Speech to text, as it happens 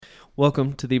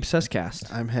Welcome to the Obsessed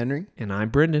Cast. I'm Henry. And I'm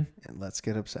Brendan. And let's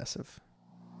get obsessive.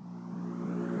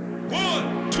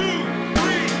 1, 2,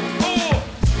 3, 4.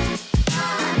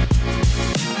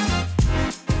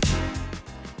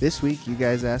 This week, you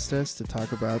guys asked us to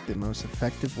talk about the most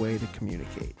effective way to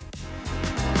communicate.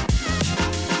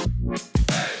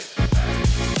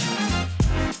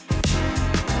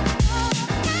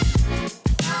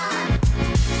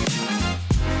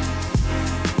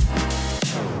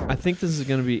 I think this is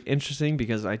going to be interesting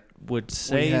because I would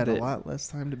say we had that a lot less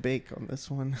time to bake on this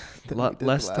one. A lot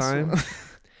less time.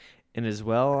 And as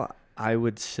well, I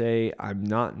would say I'm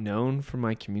not known for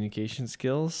my communication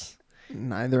skills.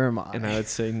 Neither am I. And I would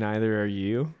say neither are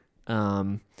you.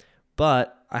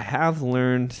 But I have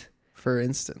learned... For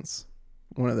instance,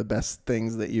 one of the best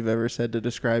things that you've ever said to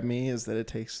describe me is that it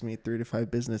takes me 3 to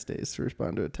 5 business days to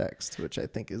respond to a text, which I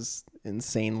think is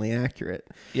insanely accurate.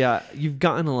 Yeah, you've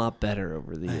gotten a lot better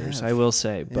over the years, I will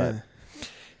say. But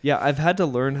yeah, I've had to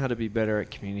learn how to be better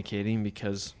at communicating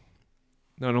because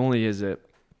not only is it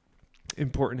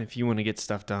important if you want to get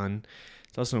stuff done,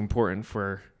 it's also important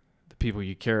for the people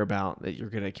you care about that you're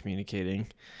good at communicating.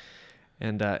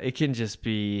 And it can just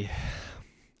be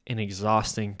an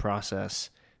exhausting process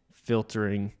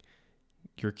filtering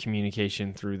your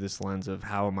communication through this lens of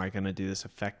how am I going to do this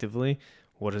effectively?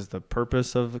 What is the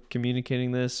purpose of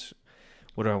communicating this?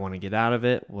 What do I want to get out of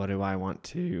it? What do I want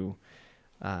to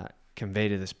convey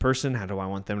to this person? How do I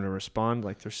want them to respond?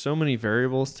 Like there's so many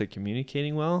variables to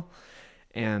communicating well.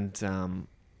 And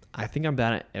I think I'm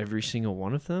bad at every single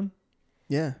one of them.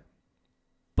 Yeah.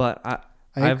 But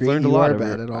I've agree. Learned a you lot. Are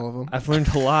bad at all of them. I've learned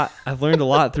a lot. I've learned a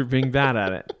lot through being bad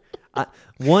at it.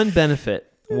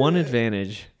 One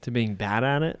advantage to being bad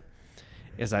at it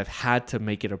is I've had to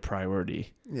make it a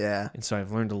priority. Yeah. And so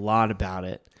I've learned a lot about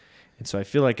it. And so I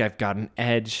feel like I've got an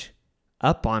edge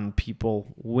up on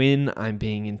people when I'm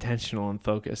being intentional and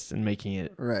focused and making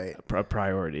it a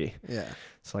priority. Yeah.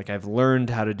 So like I've learned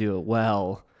how to do it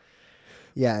well.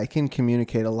 Yeah, I can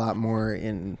communicate a lot more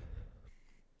in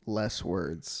less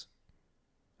words.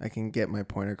 I can get my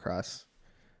point across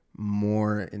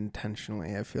more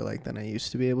intentionally, I feel like, than I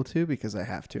used to be able to because I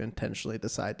have to intentionally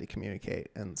decide to communicate.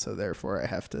 And so therefore I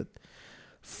have to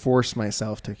force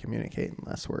myself to communicate in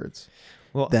less words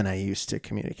than I used to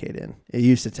communicate in. It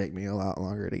used to take me a lot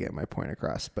longer to get my point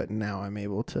across, but now I'm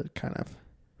able to kind of,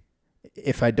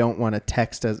 if I don't want to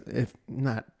text if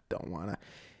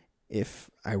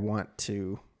I want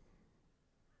to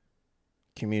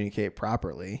communicate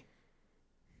properly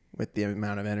with the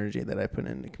amount of energy that I put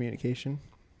into communication,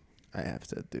 I have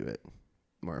to do it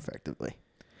more effectively.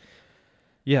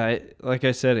 Yeah, like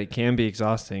I said, it can be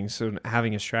exhausting. So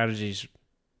having a strategy is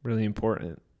really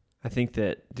important. I think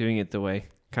that doing it the way,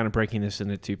 kind of breaking this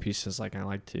into two pieces like I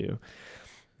like to,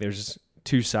 there's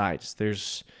two sides.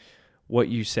 There's what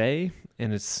you say,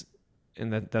 and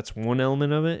that's one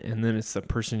element of it, and then it's the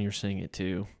person you're saying it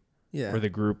to, or the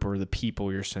group or the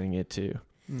people you're saying it to.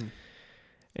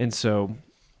 And so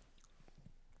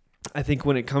I think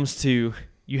when it comes to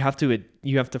you have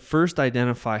to first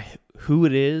identify who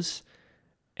it is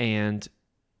and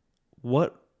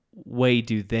what way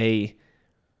do they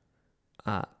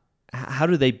how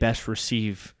do they best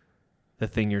receive the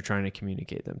thing you're trying to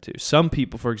communicate them to. Some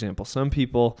people, for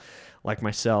example, like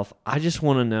myself, I just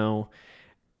want to know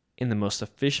in the most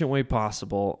efficient way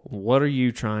possible, what are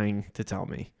you trying to tell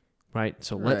me? Right?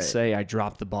 So let's say I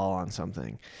dropped the ball on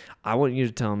something. I want you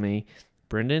to tell me,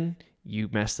 Brendan, you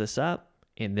messed this up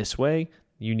in this way.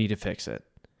 You need to fix it.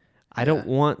 I don't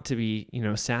want to be,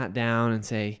 sat down and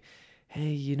say,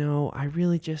 hey, I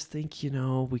really just think,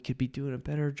 we could be doing a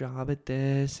better job at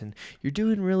this and you're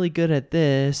doing really good at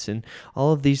this and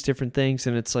all of these different things.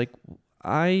 And it's like,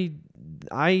 I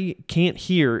can't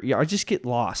hear. I just get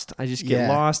lost.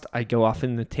 I go off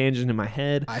in the tangent in my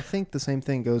head. I think the same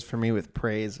thing goes for me with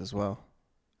praise as well.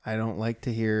 I don't like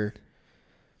to hear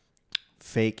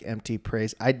fake empty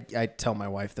praise. I tell my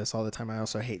wife this all the time. I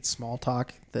also hate small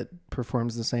talk that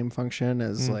performs the same function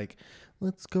as like,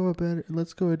 let's go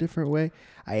a different way.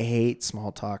 I hate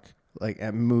small talk, like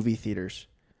at movie theaters.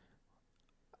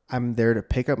 I'm there to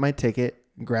pick up my ticket,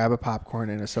 grab a popcorn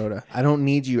and a soda. I don't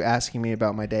need you asking me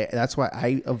about my day. That's why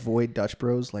I avoid Dutch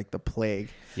Bros like the plague.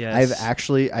 Yes.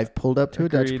 I've pulled up to a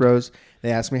Dutch Bros.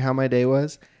 They asked me how my day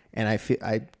was, and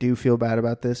I do feel bad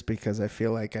about this because I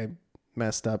feel like I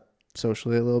messed up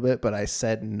socially a little bit, but I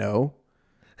said no.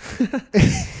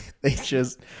 They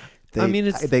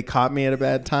caught me at a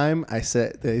bad time.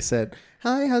 They said,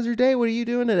 "Hi, how's your day? What are you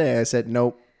doing today?" I said,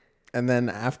 "Nope." And then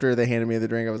after they handed me the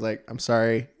drink, I was like, "I'm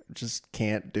sorry, just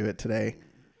can't do it today.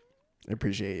 I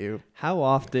appreciate you." How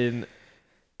often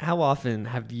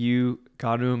have you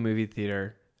gone to a movie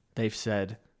theater, they've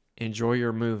said, enjoy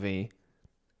your movie,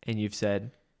 and you've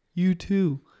said, you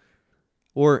too.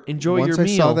 Or enjoy Once your I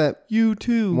meal, saw that- you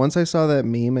too. Once I saw that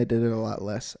meme, I did it a lot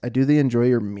less. I do the enjoy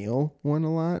your meal one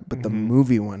a lot, but the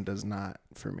movie one does not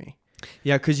for me.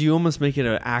 Yeah, because you almost make it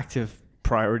an active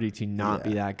priority to not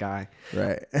be that guy.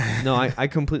 Right. No, I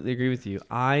completely agree with you.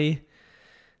 I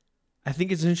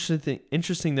think it's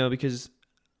interesting though, because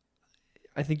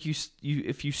I think you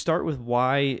if you start with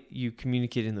why you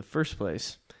communicate in the first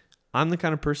place. I'm the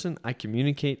kind of person, I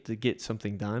communicate to get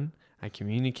something done. I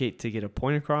communicate to get a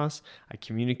point across. I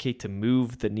communicate to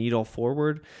move the needle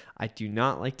forward. I do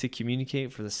not like to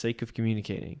communicate for the sake of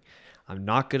communicating. I'm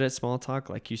not good at small talk,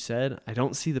 like you said. I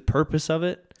don't see the purpose of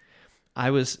it.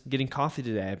 I was getting coffee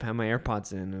today. I had my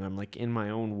AirPods in, and I'm like in my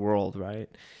own world, right?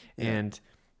 Yeah. And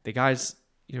the guy's,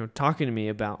 talking to me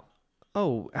about,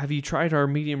 oh, have you tried our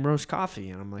medium roast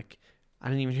coffee? And I'm like, I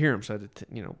didn't even hear him, so I had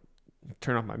to,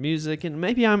 turn off my music. And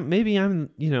maybe I'm,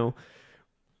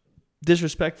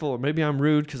 disrespectful, or maybe I'm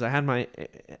rude because I had my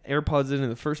AirPods in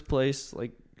the first place.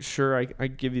 Like, sure, I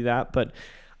give you that, but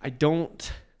I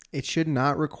don't. It should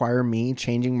not require me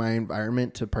changing my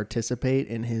environment to participate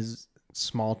in his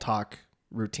small talk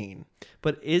routine.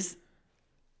 But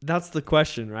that's the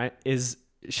question, right? Is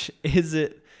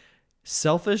it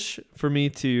selfish for me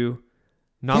to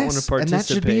not want to participate? And that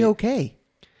should be okay.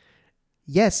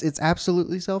 Yes, it's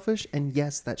absolutely selfish, and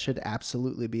yes, that should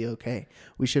absolutely be okay.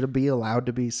 We should be allowed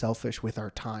to be selfish with our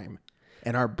time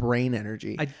and our brain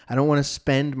energy. I don't want to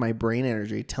spend my brain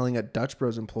energy telling a Dutch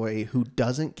Bros employee who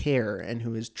doesn't care and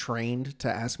who is trained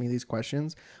to ask me these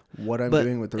questions what I'm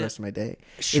doing with the rest of my day.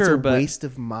 Sure, it's a waste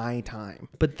of my time.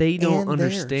 But they don't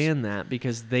understand that,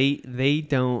 because they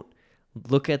don't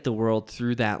look at the world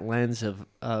through that lens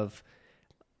of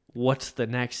what's the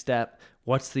next step,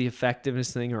 what's the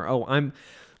effectiveness thing, or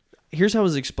here's how it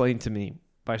was explained to me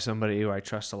by somebody who I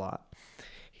trust a lot.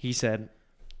 He said,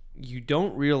 you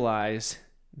don't realize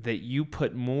that you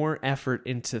put more effort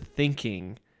into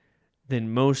thinking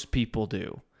than most people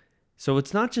do. So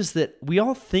it's not just that we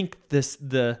all think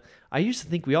I used to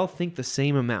think we all think the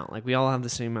same amount, like we all have the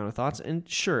same amount of thoughts, and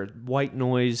sure, white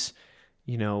noise,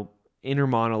 inner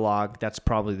monologue, that's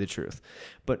probably the truth.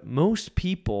 But most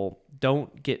people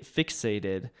don't get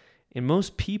fixated, and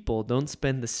most people don't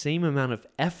spend the same amount of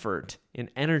effort and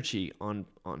energy on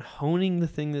honing the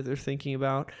thing that they're thinking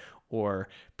about, or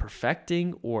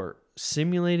perfecting, or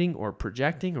simulating, or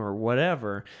projecting, or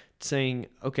whatever, saying,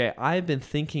 okay, I've been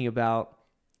thinking about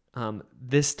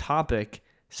this topic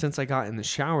since I got in the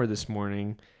shower this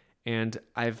morning, and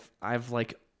I've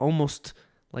like almost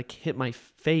like hit my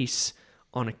face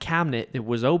on a cabinet that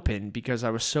was open because I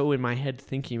was so in my head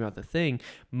thinking about the thing.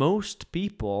 Most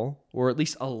people, or at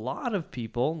least a lot of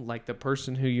people, like the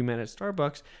person who you met at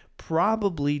Starbucks,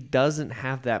 probably doesn't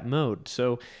have that mode.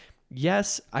 So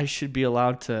yes, I should be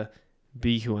allowed to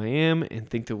be who I am and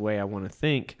think the way I want to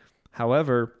think.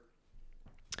 However,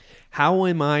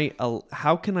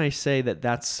 how can I say that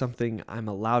that's something I'm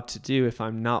allowed to do if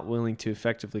I'm not willing to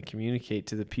effectively communicate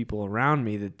to the people around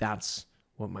me that that's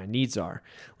what my needs are?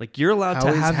 Like, you're allowed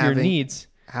to have your needs.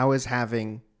 How is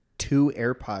having 2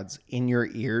 AirPods in your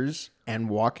ears and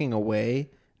walking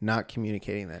away not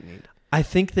communicating that need? I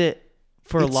think that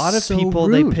for a lot of people,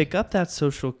 they pick up that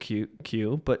social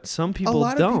cue, but some people don't. A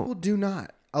lot of people do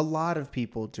not. A lot of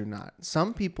people do not.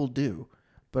 Some people do,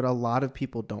 but a lot of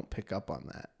people don't pick up on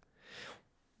that.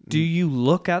 Do you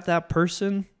look at that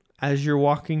person as you're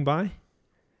walking by?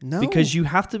 No. Because you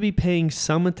have to be paying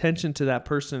some attention to that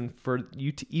person for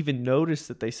you to even notice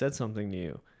that they said something to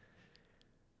you.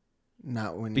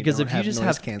 Not when because you don't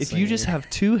if you just have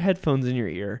 2 headphones in your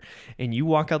ear and you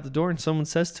walk out the door and someone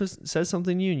says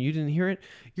something to you and you didn't hear it,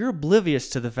 you're oblivious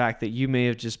to the fact that you may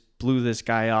have just blew this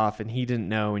guy off and he didn't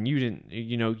know, and you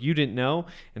didn't know,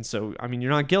 and so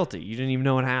you're not guilty. You didn't even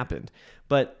know what happened.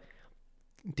 But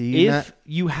if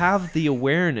you have the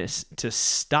awareness to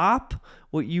stop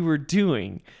what you were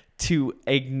doing, to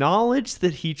acknowledge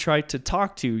that he tried to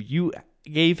talk to you,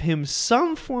 gave him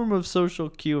some form of social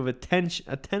cue of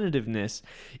attentiveness,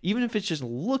 even if it's just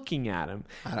looking at him.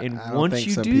 And once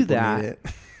you do that,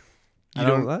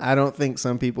 I don't think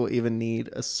some people even need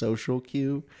a social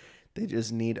cue. They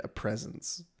just need a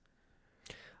presence.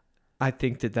 I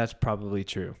think that that's probably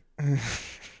true.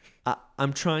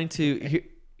 I'm trying to.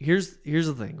 Here's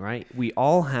the thing, right? We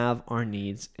all have our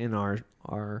needs and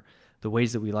the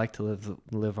ways that we like to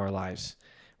live our lives,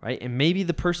 right? And maybe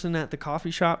the person at the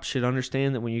coffee shop should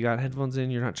understand that when you got headphones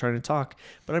in, you're not trying to talk.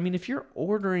 But if you're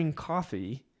ordering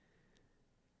coffee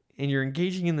and you're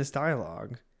engaging in this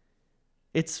dialogue,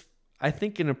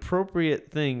 an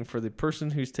appropriate thing for the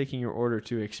person who's taking your order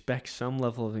to expect some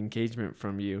level of engagement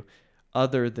from you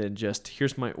other than just,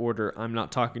 here's my order, I'm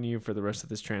not talking to you for the rest of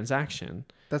this transaction.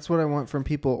 That's what I want from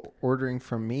people ordering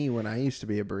from me when I used to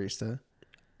be a barista.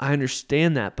 I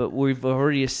understand that, but we've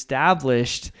already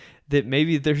established that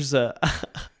maybe there's an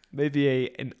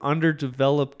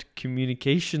underdeveloped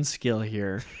communication skill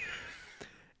here.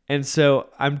 And so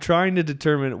I'm trying to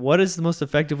determine what is the most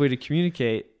effective way to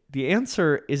communicate. The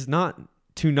answer is not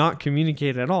to not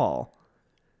communicate at all.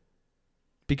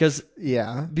 Because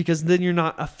then you're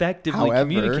not effectively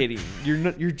communicating.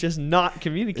 You're just not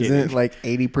communicating. Isn't it like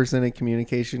 80% of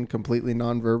communication completely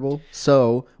nonverbal?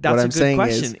 So that's what I'm a good saying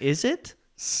question. Is it?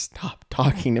 Stop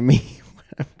talking to me when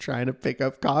I'm trying to pick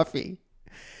up coffee.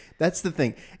 That's the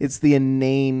thing. It's the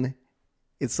inane,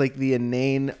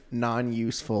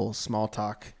 non-useful small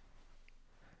talk.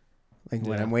 Like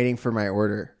when I'm waiting for my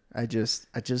order, I don't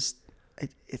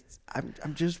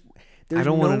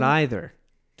want it either.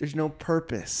 There's no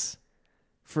purpose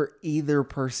for either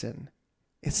person.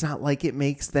 It's not like it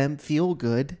makes them feel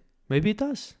good. Maybe it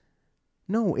does.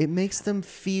 No, it makes them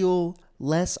feel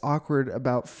less awkward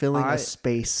about filling a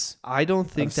space. I don't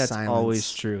think that's silence.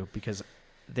 always true, because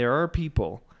there are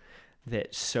people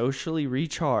that socially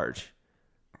recharge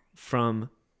from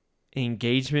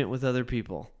engagement with other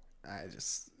people.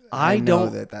 I know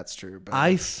that's true, but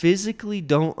I physically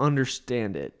don't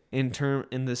understand it in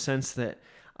the sense that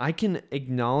I can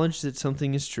acknowledge that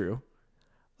something is true.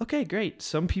 Okay, great.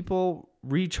 Some people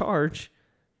recharge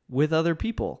with other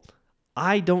people.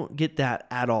 I don't get that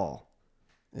at all.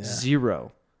 Yeah.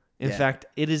 Zero. In fact,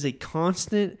 it is a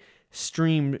constant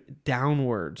stream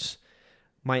downwards.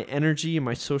 My energy and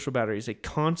my social battery is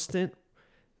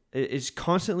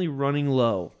constantly running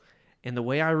low. And the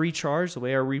way I recharge, the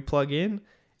way I replug in,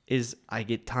 is I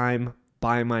get time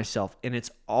by myself, and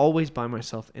it's always by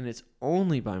myself, and it's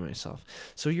only by myself.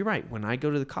 So you're right. When I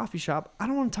go to the coffee shop, I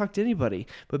don't want to talk to anybody.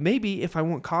 But maybe if I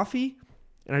want coffee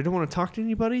and I don't want to talk to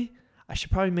anybody, I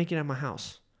should probably make it at my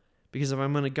house. Because if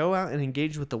I'm going to go out and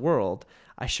engage with the world,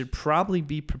 I should probably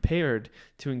be prepared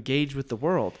to engage with the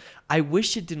world. I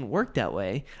wish it didn't work that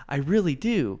way. I really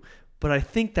do. But I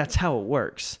think that's how it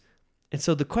works. And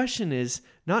so the question is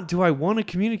not, do I want to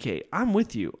communicate? I'm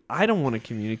with you. I don't want to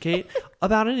communicate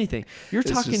about anything. You're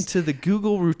talking to the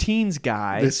Google Routines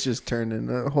guy. This just turned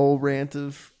into a whole rant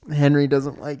of Henry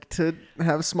doesn't like to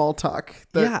have small talk.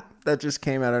 That just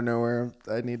came out of nowhere.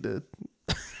 I need to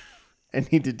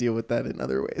deal with that in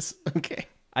other ways. Okay.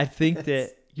 I think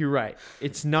that you're right.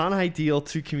 It's not ideal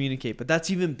to communicate, but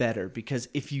that's even better, because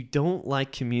if you don't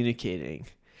like communicating,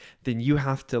 then you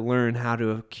have to learn how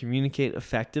to communicate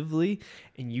effectively,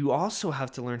 and you also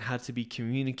have to learn how to be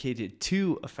communicated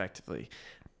to effectively.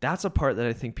 That's a part that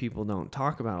I think people don't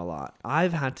talk about a lot.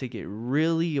 I've had to get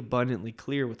really abundantly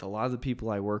clear with a lot of the people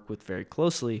I work with very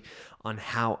closely on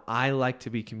how I like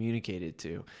to be communicated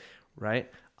to,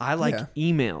 right? I like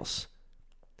emails,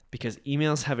 because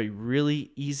emails have a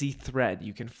really easy thread.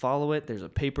 You can follow it. There's a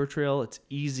paper trail. It's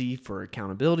easy for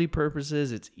accountability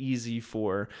purposes. It's easy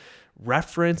for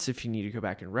reference if you need to go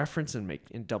back and reference and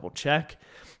double check.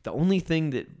 The only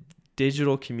thing that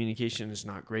digital communication is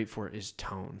not great for is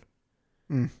tone.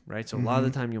 Right? So a lot of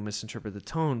the time you'll misinterpret the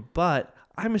tone, but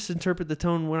I misinterpret the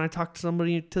tone when I talk to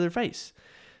somebody to their face.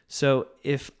 So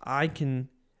if I can...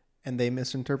 And they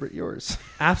misinterpret yours.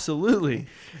 Absolutely.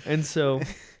 And so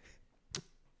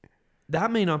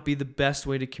that may not be the best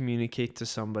way to communicate to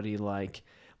somebody like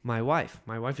my wife.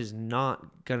 My wife is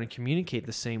not going to communicate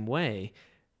the same way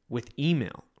with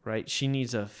email, right? She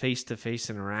needs a face-to-face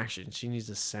interaction. She needs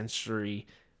a sensory,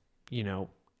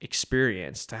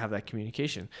 experience to have that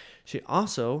communication. She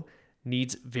also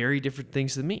needs very different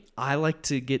things than me. I like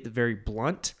to get very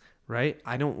blunt, right?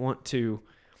 I don't want to,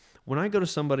 when I go to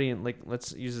somebody and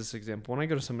let's use this example. When I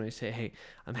go to somebody and say, hey,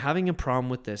 I'm having a problem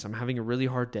with this. I'm having a really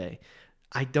hard day.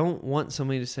 I don't want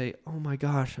somebody to say, oh my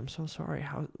gosh, I'm so sorry.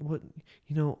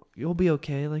 You'll be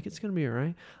okay. It's going to be all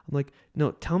right. I'm like,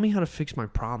 no, tell me how to fix my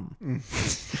problem.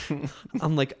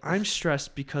 I'm like, I'm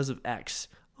stressed because of X.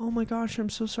 Oh my gosh, I'm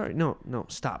so sorry. No,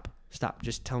 stop.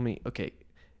 Just tell me, okay.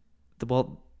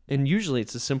 And usually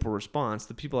it's a simple response.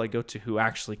 The people I go to who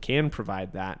actually can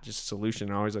provide that just solution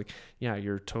are always like, yeah,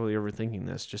 you're totally overthinking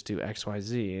this. Just do X, Y,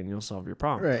 Z and you'll solve your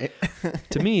problem. Right.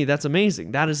 To me, that's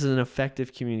amazing. That is an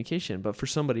effective communication. But for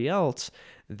somebody else,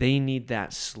 they need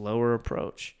that slower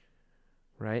approach,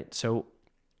 right? So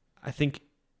I think,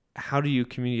 how do you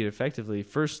communicate effectively?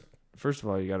 First of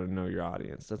all, you got to know your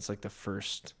audience. That's like the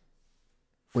first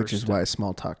Which is step. why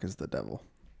small talk is the devil.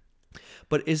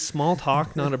 But is small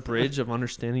talk not a bridge of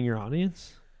understanding your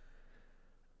audience?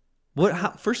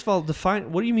 First of all,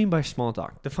 define what do you mean by small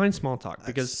talk? Define small talk,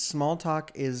 because small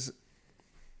talk is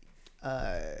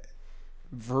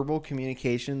verbal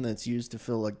communication that's used to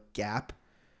fill a gap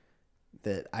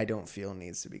that I don't feel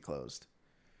needs to be closed.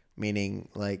 Meaning,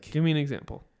 like, give me an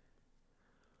example.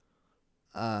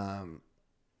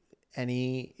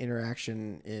 Any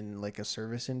interaction in like a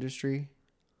service industry,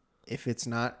 if it's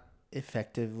not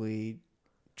effectively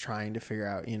trying to figure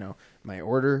out, my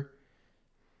order,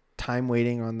 time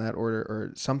waiting on that order,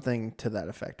 or something to that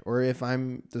effect, or if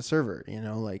I'm the server,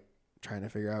 like trying to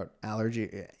figure out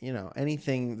allergy,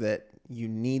 anything that you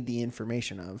need the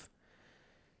information of,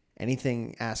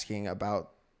 anything asking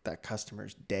about that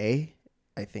customer's day,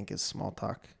 I think is small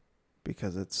talk,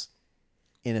 because it's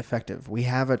ineffective. We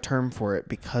have a term for it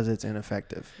because it's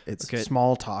ineffective. It's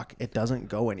small talk. It doesn't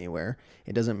go anywhere.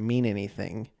 It doesn't mean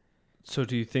anything. So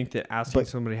do you think that asking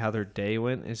somebody how their day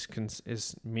went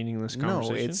is meaningless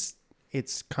conversation? No,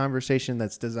 it's conversation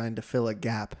that's designed to fill a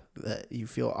gap that you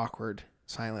feel awkward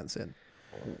silence in.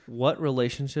 What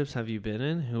relationships have you been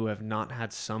in who have not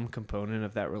had some component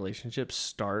of that relationship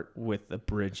start with the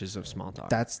bridges of small talk?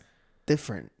 That's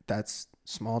different. That's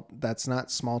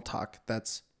not small talk.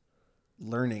 That's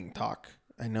learning talk.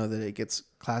 I know that it gets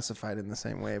classified in the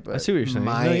same way, but I see what you're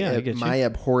saying. My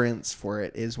abhorrence for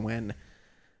it is when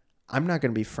I'm not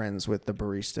going to be friends with the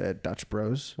barista at Dutch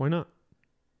Bros. Why not?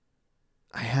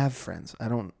 I have friends. I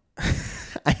don't.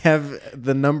 I have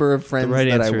the number of friends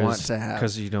that I want to have.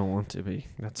 Because you don't want to be.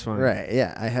 That's fine. Right.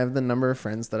 Yeah. I have the number of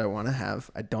friends that I want to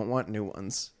have. I don't want new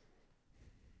ones.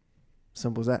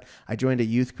 Simple as that. I joined a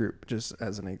youth group, just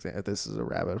as an example. This is a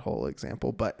rabbit hole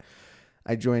example, but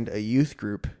I joined a youth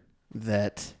group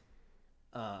that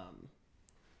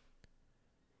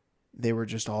they were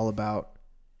just all about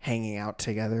hanging out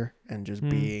together and just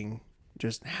being,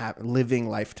 living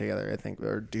life together. I think,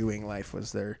 or doing life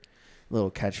was their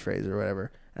little catchphrase or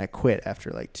whatever. And I quit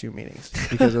after like 2 meetings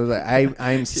because I was like,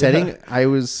 I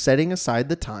was setting aside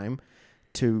the time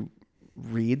to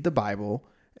read the Bible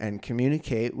and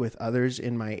communicate with others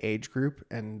in my age group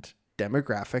and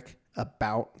demographic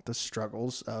about the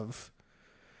struggles of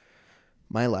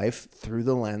my life through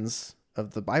the lens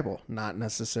of the Bible, not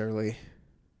necessarily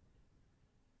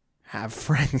have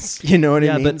friends. You know what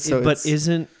I mean? But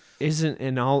isn't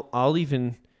and I'll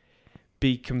even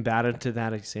be combative to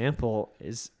that example,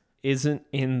 isn't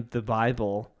in the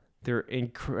Bible their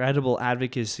incredible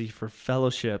advocacy for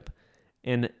fellowship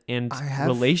and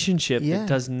relationship that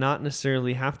does not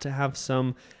necessarily have to have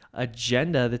some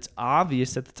agenda that's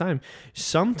obvious at the time.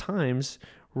 Sometimes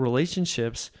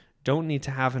relationships don't need to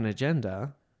have an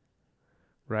agenda,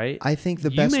 right? I think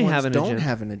the best ones don't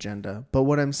have an agenda. But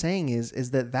what I'm saying is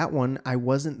that one, I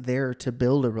wasn't there to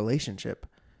build a relationship.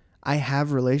 I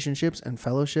have relationships and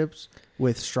fellowships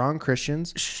with strong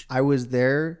Christians. I was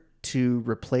there to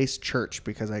replace church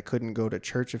because I couldn't go to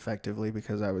church effectively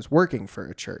because I was working for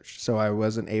a church. So I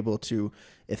wasn't able to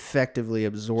effectively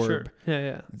absorb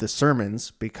the sermons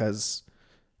because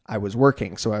I was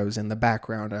working. So I was in the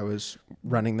background. I was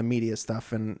running the media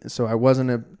stuff. And so I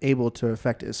wasn't able to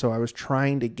affect it. So I was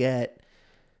trying to get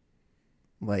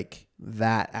like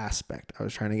that aspect. I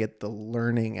was trying to get the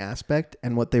learning aspect.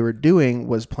 And what they were doing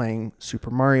was playing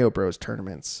Super Mario Bros.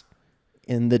 Tournaments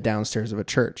in the downstairs of a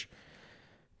church.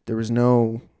 It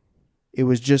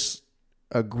was just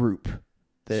a group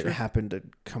that happened to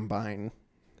combine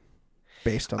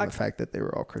based on the fact that they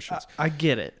were all Christians. I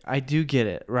get it. I do get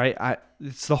it, right?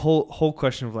 It's the whole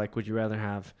question of like, would you rather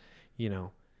have,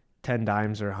 10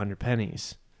 dimes or 100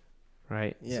 pennies,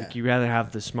 right? Yeah. It's like you rather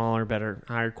have the smaller, better,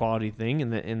 higher quality thing,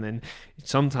 and then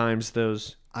sometimes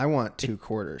those. I want 2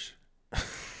 quarters.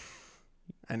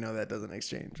 I know that doesn't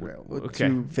exchange, right? Okay.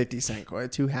 2 50-cent coin,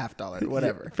 2 $50,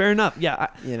 whatever. Fair enough. Yeah.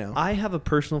 I have a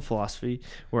personal philosophy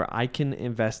where I can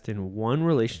invest in one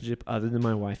relationship other than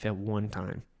my wife at one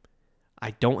time.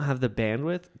 I don't have the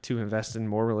bandwidth to invest in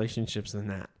more relationships than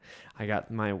that. I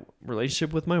got my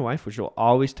relationship with my wife, which will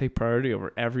always take priority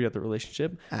over every other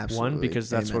relationship. Absolutely. 1, because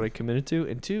that's what I committed to,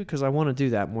 and 2, because I want to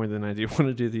do that more than I do want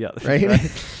to do the other. Right?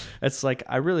 It's like,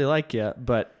 I really like you,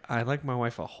 but I like my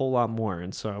wife a whole lot more,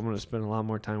 and so I'm going to spend a lot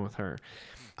more time with her.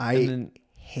 I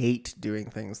hate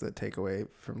doing things that take away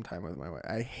from time with my wife.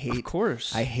 Of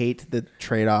course. I hate the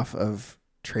trade-off of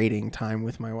trading time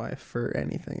with my wife for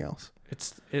anything else.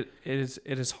 It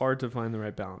is hard to find the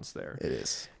right balance there. It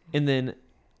is. And then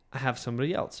I have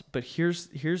somebody else. But here's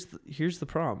the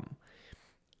problem.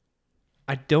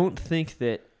 I think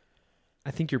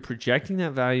you're projecting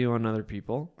that value on other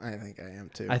people. I think I am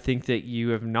too. I think that you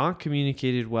have not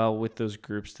communicated well with those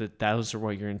groups that those are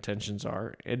what your intentions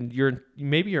are. And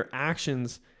maybe your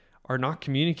actions are not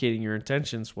communicating your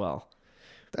intentions well.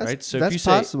 right? So that's if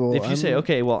you possible. say, if you say,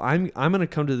 okay, well, I'm going to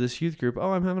come to this youth group.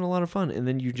 Oh, I'm having a lot of fun. And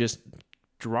then you just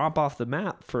drop off the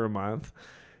map for a month.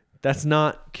 That's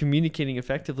not communicating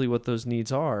effectively what those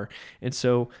needs are. And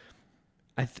so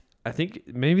I think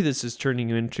maybe this is turning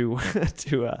into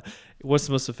what's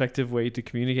the most effective way to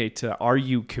communicate to, are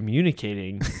you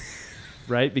communicating?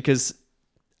 Right? Because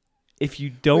if you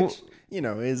don't, Which,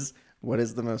 is what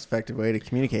is the most effective way to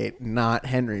communicate? Not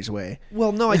Henry's way.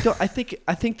 well, no, I don't. I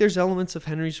think there's elements of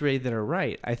Henry's way that are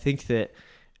right. I think there's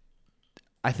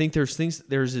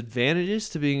advantages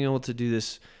to being able to do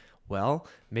this. Well,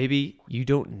 maybe you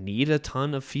don't need a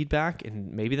ton of feedback,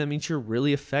 and maybe that means you're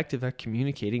really effective at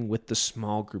communicating with the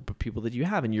small group of people that you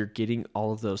have, and you're getting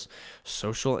all of those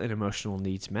social and emotional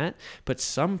needs met. But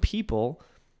some people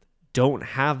don't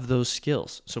have those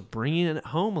skills. So bringing it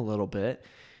home a little bit,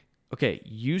 okay,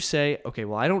 you say, okay,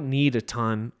 well, I don't need a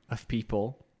ton of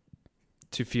people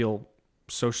to feel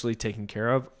socially taken care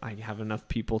of. I have enough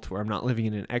people to where I'm not living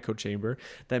in an echo chamber.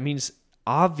 That means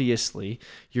obviously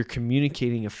you're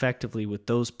communicating effectively with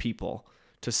those people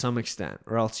to some extent,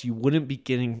 or else you wouldn't be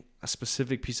getting a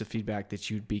specific piece of feedback that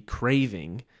you'd be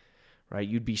craving, right?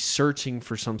 You'd be searching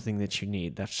for something that you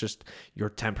need. That's just your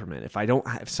temperament.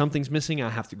 If something's missing, I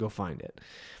have to go find it.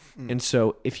 And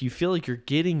so if you feel like you're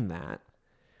getting that,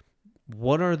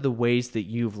 what are the ways that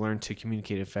you've learned to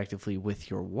communicate effectively with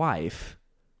your wife,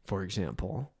 for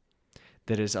example,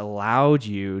 that has allowed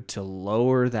you to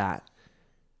lower that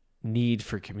need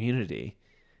for community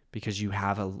because you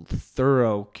have a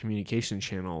thorough communication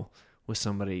channel with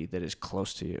somebody that is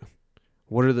close to you?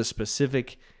 What are the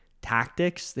specific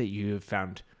tactics that you have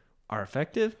found are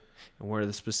effective, and what are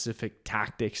the specific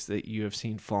tactics that you have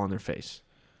seen fall on their face?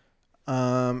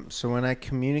 So when I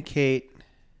communicate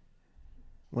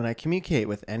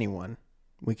with anyone,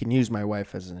 we can use my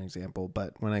wife as an example,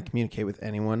 but when I communicate with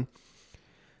anyone,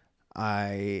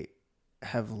 I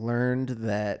have learned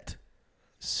that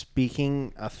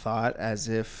speaking a thought as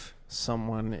if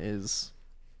someone is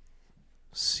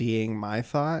seeing my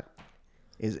thought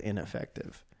is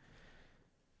ineffective.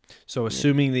 So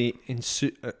assuming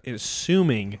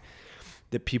assuming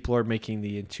that people are making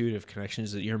the intuitive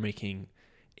connections that you're making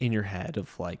in your head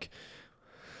of, like,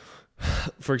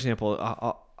 for example,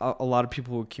 a lot of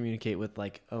people will communicate with,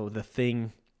 like, oh, the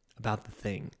thing about the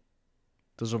thing.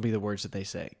 Those will be the words that they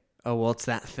say. Oh, well, it's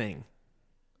that thing.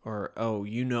 Or, oh,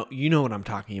 you know what I'm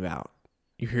talking about.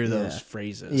 You hear those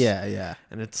phrases. Yeah.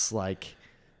 And it's like,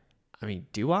 I mean,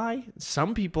 do I?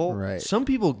 Some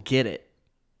people get it,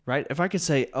 right? If I could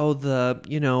say, oh,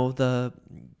 you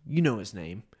know his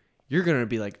name, you're going to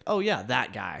be like, oh yeah,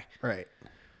 that guy. Right.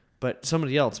 But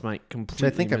somebody else might completely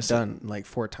Which I think I've miss done like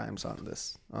 4 times on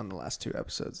the last 2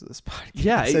 episodes of this podcast.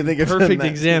 Yeah, I think perfect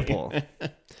example.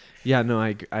 Yeah, no,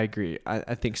 I agree.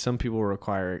 I think some people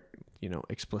require,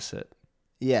 explicit.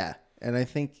 Yeah, and I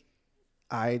think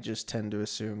I just tend to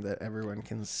assume that everyone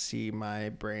can see my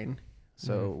brain.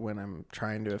 So when I'm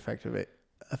trying to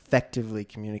effectively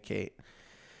communicate,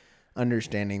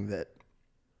 understanding that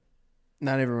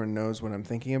not everyone knows what I'm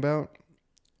thinking about,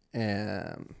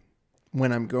 and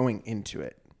when I'm going into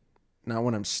it, not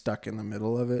when I'm stuck in the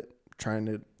middle of it, trying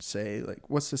to say, like,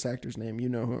 what's this actor's name? You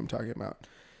know who I'm talking about.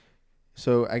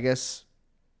 So I guess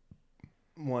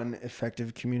one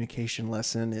effective communication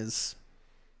lesson is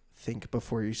think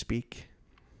before you speak,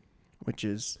 which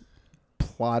is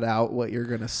plot out what you're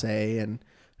going to say and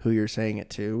who you're saying it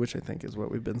to, which I think is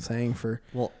what we've been saying for...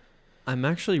 Well, I'm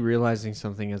actually realizing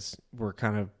something as we're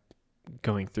kind of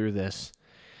going through this.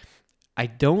 I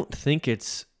don't think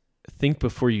it's think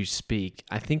before you speak.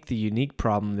 I think the unique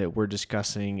problem that we're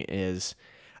discussing is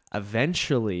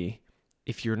eventually,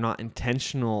 if you're not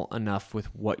intentional enough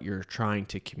with what you're trying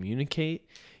to communicate,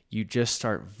 you just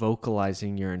start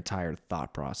vocalizing your entire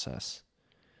thought process.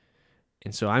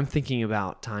 And so I'm thinking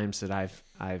about times that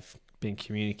I've been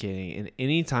communicating, and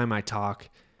anytime I talk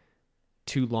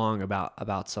too long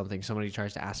about something, somebody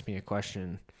tries to ask me a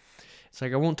question, it's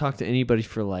like I won't talk to anybody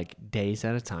for like days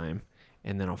at a time,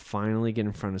 and then I'll finally get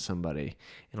in front of somebody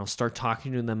and I'll start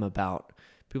talking to them about,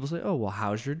 people say, oh, well,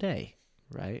 how's your day?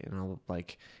 Right? And I'll,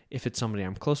 like, if it's somebody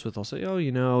I'm close with, I'll say, oh,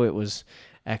 it was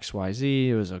XYZ,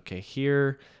 it was okay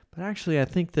here, but actually I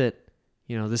think that,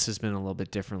 this has been a little bit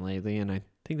different lately, and I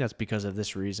think that's because of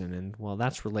this reason, and well,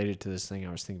 that's related to this thing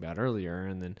I was thinking about earlier.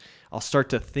 And then I'll start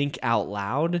to think out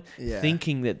loud,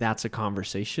 thinking that that's a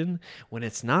conversation, when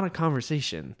it's not a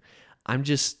conversation. I'm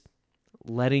just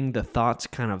letting the thoughts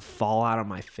kind of fall out of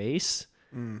my face,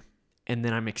 and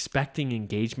then I'm expecting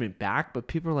engagement back, but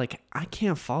people are like, I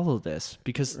can't follow this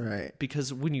because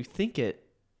when you think it,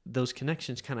 those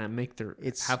connections kind of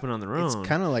It's happen on their own. It's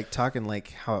kind of like talking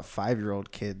like how a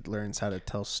 5-year-old kid learns how to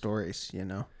tell stories, you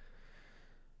know?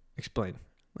 Explain.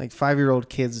 Like 5-year-old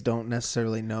kids don't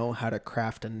necessarily know how to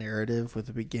craft a narrative with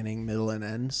a beginning, middle, and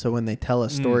end. So when they tell a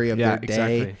story of their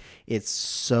day, exactly. it's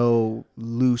so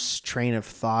loose train of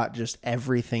thought. Just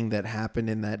everything that happened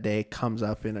in that day comes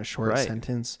up in a short Right.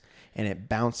 sentence, and it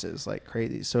bounces like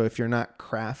crazy. So if you're not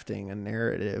crafting a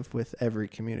narrative with every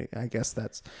I guess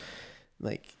that's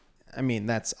like, I mean,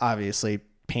 that's obviously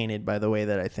painted by the way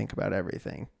that I think about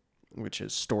everything, which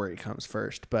is story comes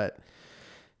first. But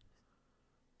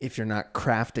if you're not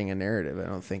crafting a narrative, I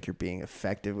don't think you're being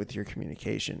effective with your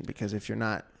communication, because if you're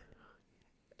not,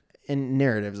 and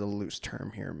narrative is a loose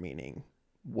term here, meaning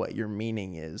what your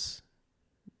meaning is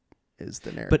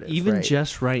the narrative. But even right?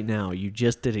 just right now, you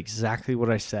just did exactly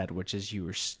what I said, which is you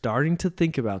were starting to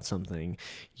think about something.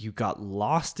 You got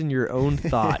lost in your own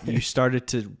thought. You started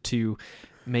to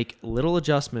make little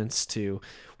adjustments to,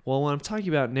 well, when I'm talking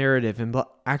about narrative, and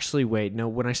actually, wait, no,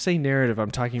 when I say narrative,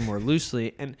 I'm talking more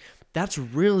loosely. And that's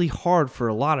really hard for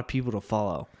a lot of people to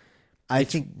follow. I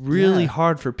It's think really yeah.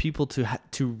 hard for people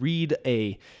to read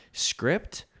a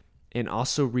script and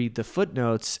also read the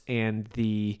footnotes and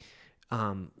the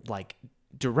like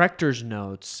director's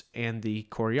notes and the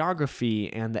choreography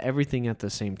and the everything at the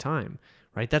same time,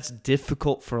 right? That's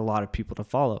difficult for a lot of people to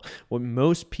follow. What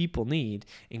most people need,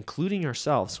 including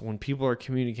ourselves, when people are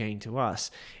communicating to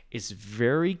us, is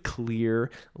very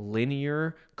clear,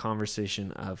 linear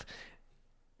conversation of,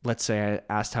 let's say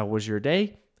I asked, how was your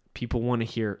day? People want to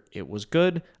hear, it was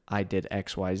good. I did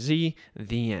X, Y, Z,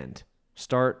 the end.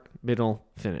 Start, middle,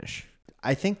 finish.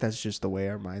 I think that's just the way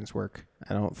our minds work.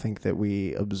 I don't think that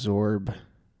we absorb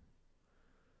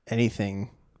anything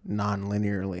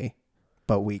non-linearly,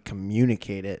 but we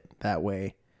communicate it that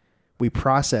way. We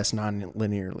process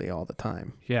non-linearly all the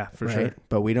time. Yeah, for right? sure.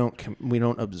 But we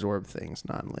don't absorb things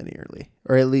non-linearly,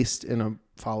 or at least in a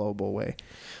followable way.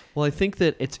 Well, I think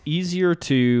that it's easier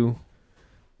to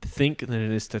think than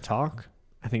it is to talk.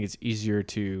 I think it's easier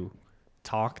to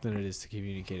talk than it is to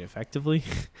communicate effectively.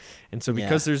 And so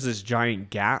because there's this giant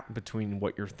gap between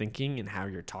what you're thinking and how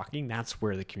you're talking, that's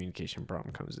where the communication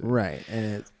problem comes in. Right.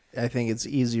 And I think it's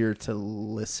easier to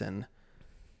listen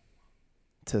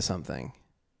to something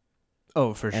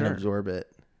Oh, for and sure. absorb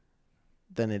it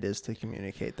than it is to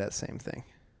communicate that same thing.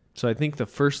 So I think the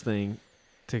first thing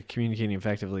to communicating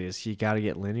effectively is you got to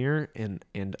get linear, and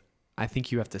I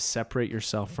think you have to separate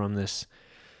yourself from this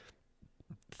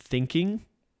thinking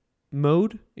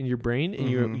mode in your brain,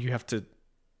 and you have to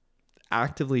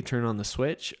actively turn on the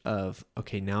switch of,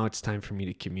 okay, now it's time for me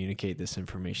to communicate this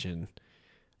information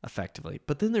effectively.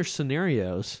 But then there's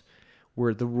scenarios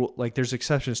where the rule, like there's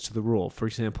exceptions to the rule. For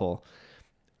example,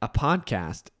 a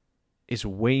podcast is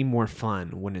way more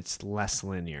fun when it's less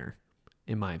linear.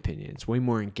 In my opinion, it's way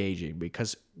more engaging,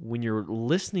 because when you're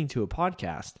listening to a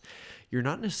podcast, you're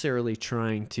not necessarily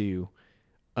trying to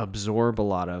absorb a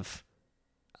lot of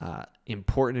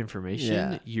important information.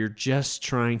 Yeah. You're just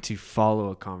trying to follow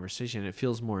a conversation. It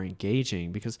feels more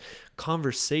engaging because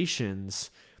conversations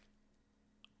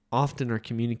often are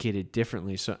communicated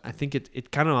differently. So I think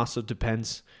it kind of also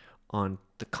depends on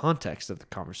the context of the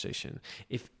conversation.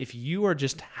 If you are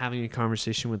just having a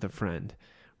conversation with a friend,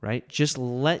 right? Just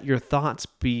let your thoughts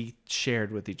be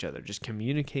shared with each other. Just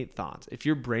communicate thoughts. If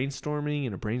you're brainstorming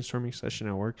in a brainstorming session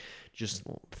at work, just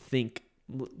think,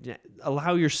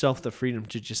 allow yourself the freedom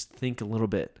to just think a little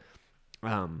bit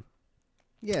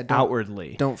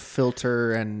outwardly. Don't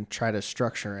filter and try to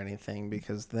structure anything,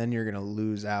 because then you're going to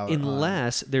lose out.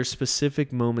 Unless there's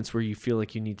specific moments where you feel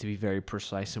like you need to be very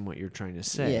precise in what you're trying to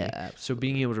say. Yeah, absolutely. So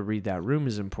being able to read that room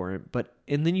is important.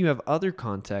 And then you have other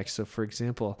contexts. So for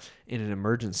example, in an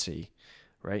emergency,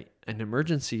 right? An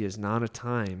emergency is not a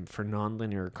time for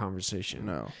nonlinear conversation.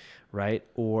 No. Right?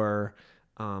 Or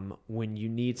when you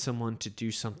need someone to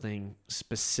do something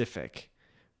specific,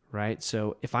 right?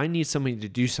 So if I need somebody to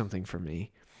do something for me,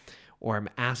 or I'm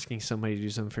asking somebody to do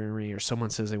something for me, or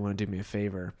someone says they want to do me a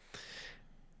favor,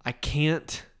 I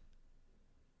can't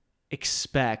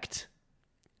expect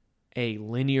a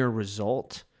linear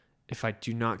result if I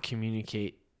do not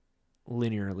communicate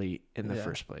linearly in the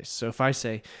first place. So if I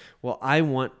say, well, I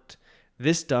want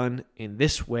this done in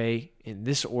this way, in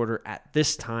this order, at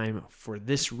this time, for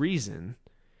this reason,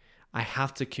 I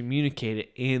have to communicate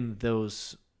it in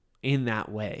that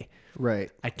way.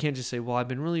 Right. I can't just say, well, I've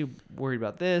been really worried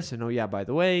about this, and oh yeah, by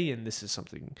the way, and this is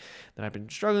something that I've been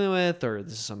struggling with, or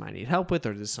this is something I need help with,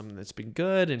 or this is something that's been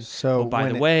good, and So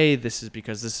by the way, this is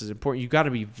because this is important. You got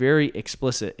to be very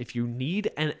explicit. If you need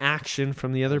an action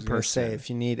from the other person, If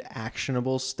you need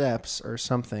actionable steps or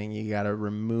something, you got to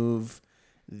remove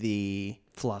the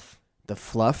Fluff.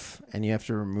 fluff, and you have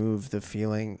to remove the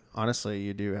feeling. Honestly,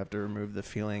 you do have to remove the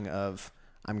feeling of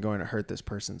I'm going to hurt this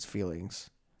person's feelings.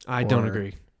 I don't Or-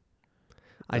 agree.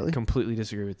 Really? I completely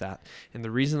disagree with that. And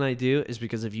the reason I do is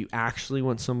because if you actually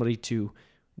want somebody to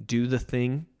do the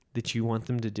thing that you want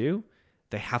them to do,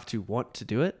 they have to want to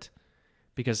do it,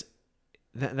 because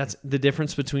that's the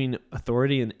difference between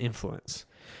authority and influence.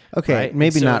 Okay, Right?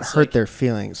 maybe And so not it's hurt like- their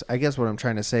feelings. I guess what I'm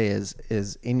trying to say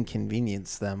is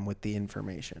inconvenience them with the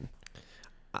information.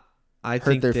 I Hurt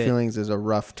think their that, feelings is a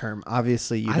rough term.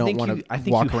 Obviously, you I don't think want you- I to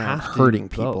think walk you around have to do hurting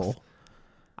both. people.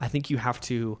 I think you have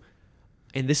to,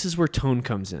 and this is where tone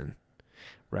comes in,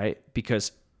 right?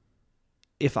 Because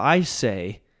if I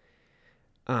say,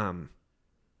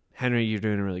 Henry, you're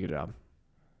doing a really good job.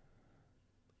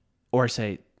 Or I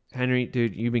say, Henry,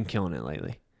 dude, you've been killing it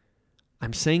lately.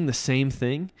 I'm saying the same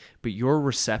thing, but your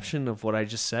reception of what I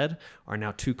just said are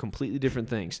now two completely different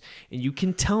things. And you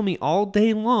can tell me all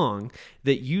day long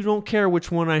that you don't care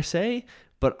which one I say,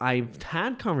 but I've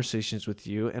had conversations with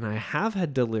you and I have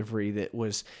had delivery that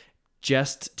was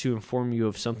just to inform you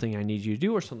of something I need you to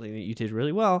do or something that you did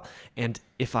really well. And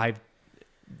if I,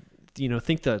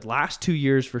 think the last 2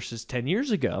 years versus 10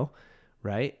 years ago,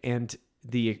 right? And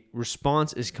the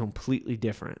response is completely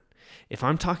different. If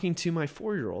I'm talking to my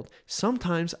 4-year-old,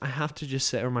 sometimes I have to just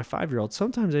say, or my 5-year-old,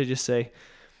 sometimes I just say,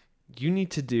 you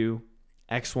need to do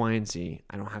X, Y, and Z.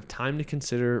 I don't have time to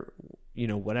consider,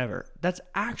 whatever. That's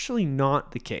actually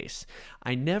not the case.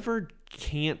 I never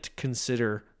can't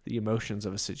consider the emotions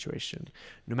of a situation,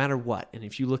 no matter what. And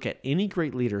if you look at any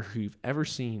great leader who you've ever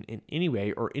seen in any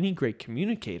way, or any great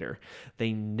communicator,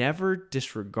 they never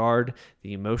disregard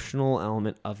the emotional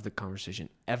element of the conversation,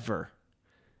 ever.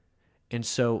 And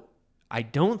so I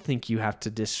don't think you have to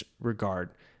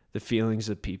disregard the feelings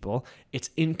of people. It's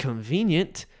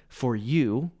inconvenient for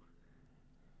you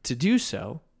to do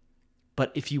so.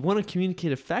 But if you want to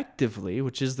communicate effectively,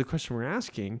 which is the question we're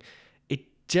asking, it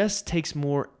just takes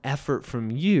more effort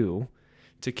from you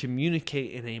to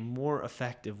communicate in a more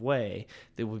effective way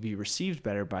that would be received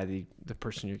better by the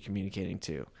person you're communicating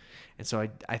to. And so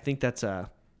I think that's a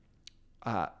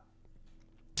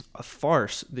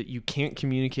farce that you can't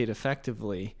communicate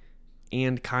effectively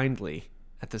and kindly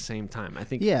at the same time. I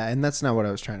think. Yeah, and that's not what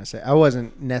I was trying to say. I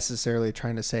wasn't necessarily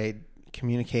trying to say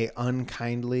communicate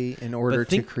unkindly in order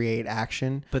to create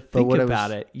action. But think what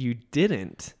about it. You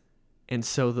didn't. And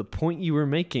so the point you were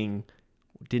making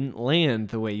didn't land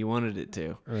the way you wanted it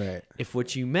to. Right. If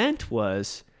what you meant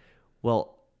was,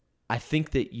 well, I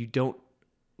think that you don't,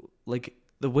 like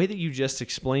the way that you just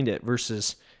explained it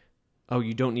versus, oh,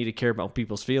 you don't need to care about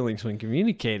people's feelings when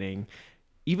communicating,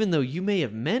 even though you may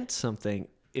have meant something,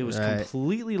 it was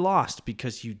completely lost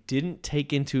because you didn't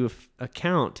take into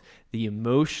account the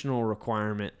emotional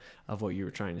requirement of what you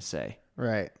were trying to say.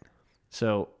 Right.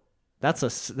 So that's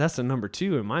a number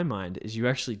 2 in my mind, is you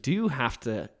actually do have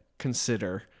to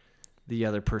consider the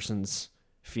other person's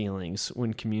feelings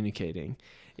when communicating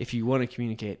if you want to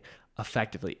communicate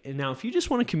effectively. And now if you just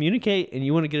want to communicate and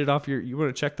you want to get it off you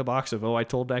want to check the box of, oh, I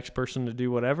told X person to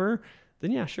do whatever,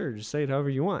 then yeah, sure, just say it however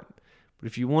you want. But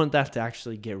if you want that to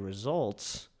actually get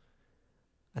results,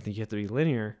 I think you have to be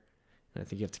linear, and I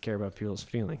think you have to care about people's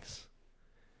feelings.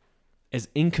 As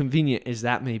inconvenient as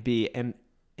that may be, and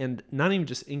not even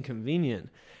just inconvenient,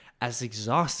 as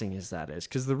exhausting as that is,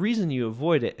 because the reason you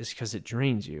avoid it is because it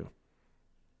drains you.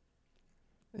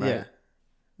 Right? Yeah.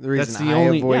 The reason That's the I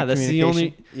only. avoid Yeah, that's the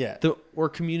only. Yeah. Or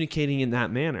communicating in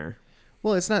that manner.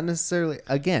 Well, it's not necessarily.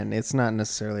 Again, it's not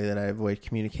necessarily that I avoid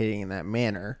communicating in that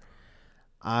manner.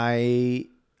 I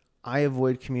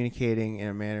avoid communicating in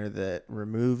a manner that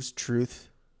removes truth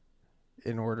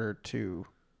in order to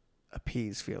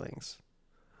appease feelings.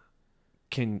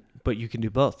 But you can do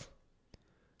both.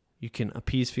 You can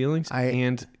appease feelings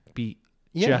and be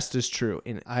just as true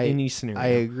in any scenario. I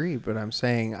agree, but I'm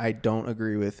saying I don't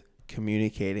agree with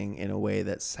communicating in a way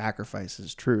that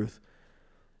sacrifices truth.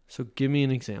 So give me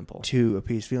an example. To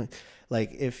appease feelings.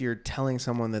 Like if you're telling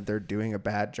someone that they're doing a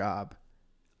bad job,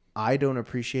 I don't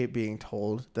appreciate being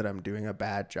told that I'm doing a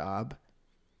bad job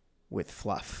with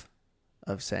fluff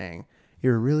of saying,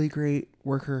 you're a really great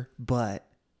worker, but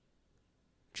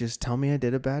just tell me I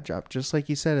did a bad job. Just like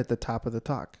you said at the top of the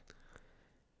talk.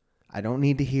 I don't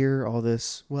need to hear all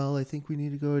this, well, I think we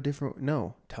need to go a different...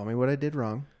 No, tell me what I did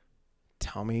wrong.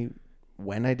 Tell me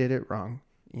when I did it wrong.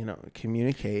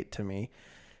 Communicate to me.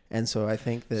 And so I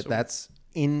think that that's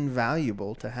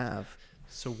invaluable to have.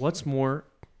 So what's more...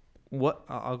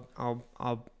 I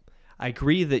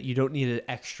agree that you don't need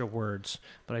extra words,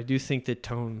 but I do think that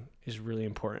tone is really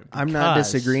important. I'm not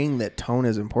disagreeing that tone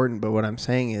is important, but what I'm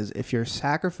saying is if you're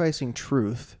sacrificing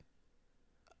truth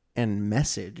and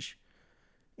message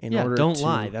in Yeah, order don't to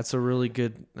lie. That's a really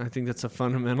good. I think that's a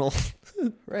fundamental.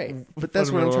 right. But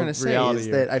that's what I'm trying to say is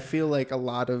here. that I feel like a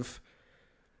lot of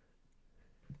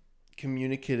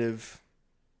communicative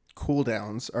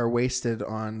cooldowns are wasted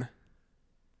on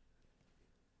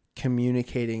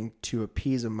communicating to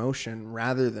appease emotion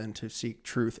rather than to seek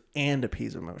truth and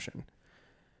appease emotion.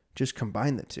 Just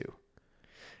combine the two.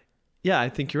 Yeah, I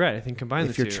think you're right. I think combine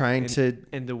the two. If you're trying to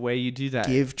and the way you do that,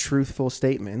 give truthful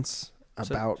statements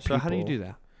about people. So how do you do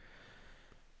that?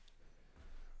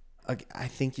 I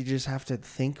think you just have to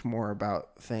think more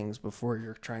about things before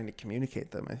you're trying to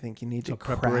communicate them. I think you need to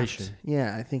craft. Preparation.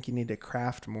 Yeah, I think you need to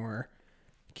craft more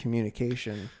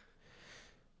communication.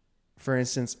 For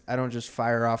instance, I don't just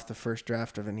fire off the first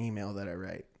draft of an email that I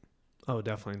write. Oh,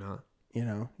 definitely not. You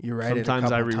know, you write it.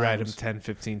 Sometimes I rewrite rewrite them 10,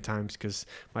 15 times because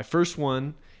my first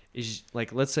one is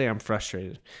like, let's say I'm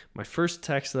frustrated. My first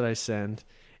text that I send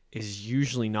is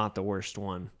usually not the worst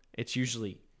one. It's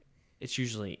usually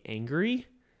angry.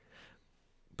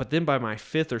 But then by my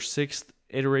fifth or sixth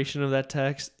iteration of that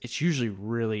text, it's usually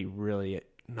really, really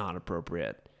not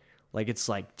appropriate. Like it's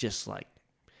like just like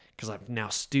because I've now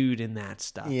stewed in that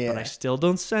stuff, but I still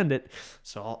don't send it.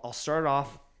 So I'll start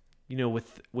off,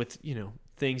 with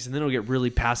things, and then it'll get really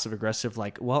passive aggressive.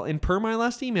 Like, well, in per my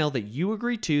last email that you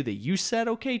agreed to, that you said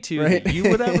okay to, right. that you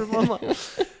whatever, blah, blah.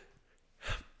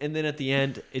 And then at the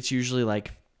end, it's usually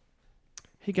like,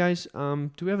 hey guys,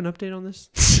 do we have an update on this?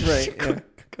 Right. Yeah.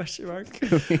 Question mark.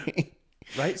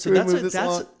 Right. So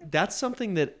that's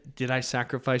something that, did I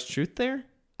sacrifice truth there?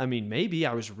 I mean, maybe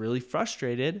I was really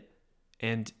frustrated,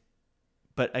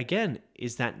 but again,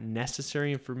 is that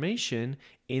necessary information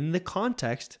in the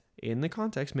context?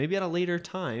 Maybe at a later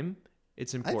time,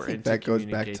 it's important. I think that goes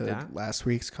back to that. last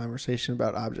week's conversation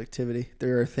about objectivity.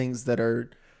 There are things that are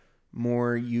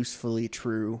more usefully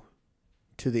true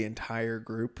to the entire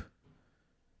group.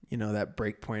 That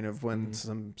break point of when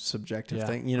some subjective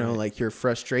thing, like your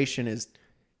frustration is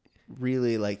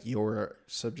really like your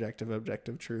subjective,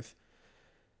 objective truth,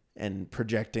 and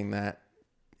projecting that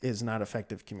is not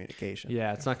effective communication.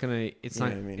 Yeah. It's not going to, it's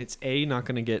not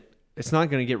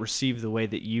going to get received the way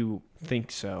that you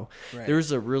think so. Right.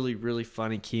 There's a really, really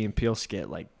funny Key and Peele skit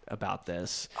about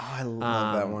this. Oh, I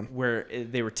love that one. Where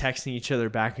they were texting each other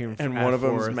back and forth. And one of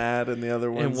them's mad and the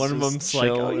other one's and one of them's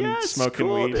like, oh, yeah, smoking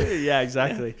cool, weed. Dude. Yeah,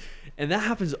 exactly. Yeah. And that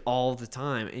happens all the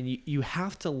time. And you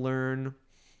have to learn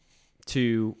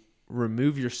to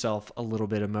remove yourself a little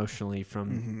bit emotionally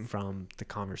from the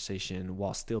conversation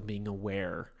while still being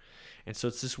aware. And so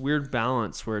it's this weird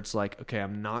balance where it's like, okay,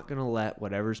 I'm not going to let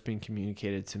whatever's being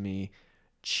communicated to me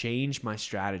change my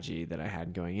strategy that I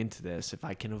had going into this if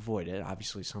I can avoid it.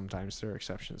 Obviously, sometimes there are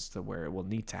exceptions to where it will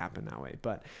need to happen that way.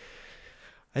 But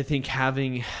I think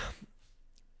having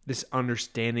this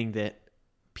understanding that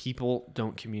people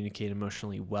don't communicate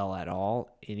emotionally well at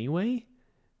all anyway.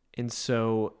 And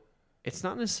so it's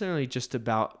not necessarily just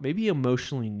about, maybe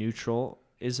emotionally neutral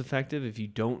is effective. If you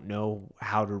don't know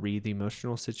how to read the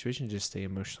emotional situation, just stay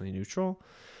emotionally neutral.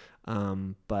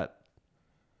 But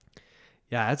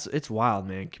yeah, it's wild,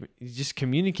 man. Just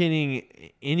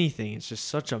communicating anything, it's just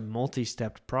such a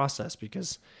multi-step process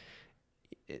because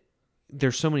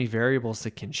there's so many variables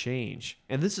that can change.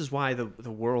 And this is why the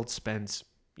world spends,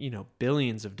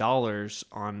 billions of dollars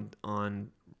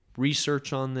on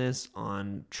research on this,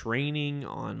 on training,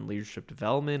 on leadership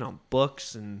development, on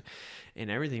books and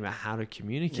everything about how to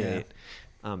communicate,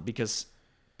 because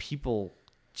people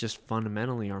just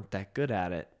fundamentally aren't that good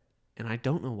at it. And I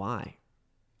don't know why.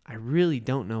 I really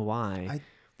don't know why.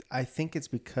 I think it's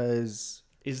because...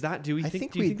 Do you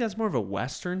think that's more of a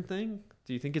Western thing?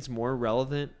 Do you think it's more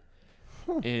relevant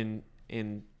in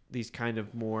these kind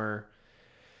of more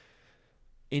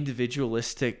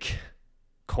individualistic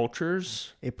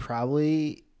cultures? I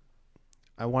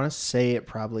want to say it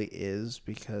probably is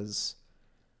because,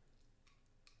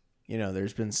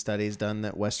 there's been studies done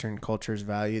that Western cultures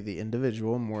value the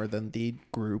individual more than the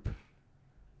group.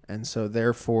 And so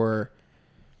therefore,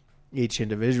 each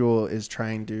individual is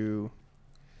trying to,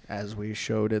 as we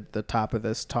showed at the top of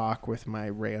this talk with my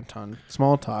rant on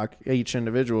small talk, each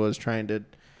individual is trying to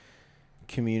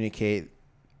communicate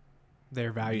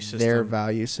their value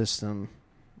system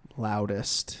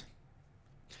loudest.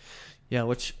 Yeah,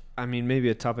 which, maybe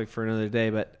a topic for another day,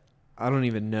 but I don't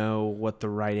even know what the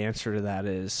right answer to that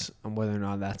is and whether or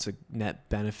not that's a net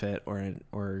benefit or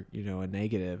a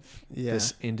negative. Yeah.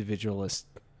 This individualist,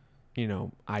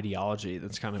 ideology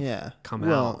that's kind of come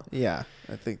out. Yeah,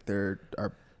 I think there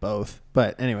are both.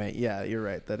 But anyway, yeah, you're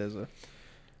right. That is a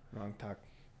wrong talk.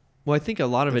 Well, I think a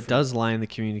lot of it does lie in the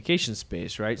communication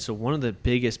space, right? So one of the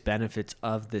biggest benefits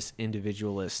of this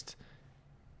individualist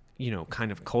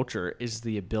kind of culture is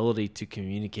the ability to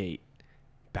communicate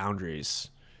boundaries,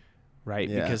 right?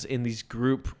 Yeah. Because in these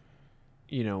group,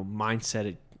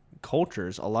 mindset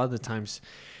cultures, a lot of the times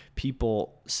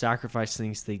people sacrifice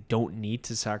things they don't need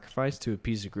to sacrifice to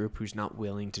appease a group who's not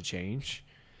willing to change.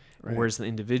 Right. Whereas the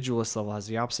individualist level has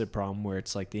the opposite problem, where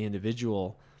it's like the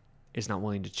individual is not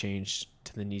willing to change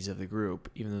to the needs of the group,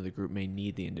 even though the group may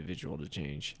need the individual to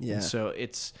change. Yeah. And so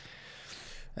it's,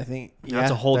 I think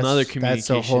that's a whole nother That's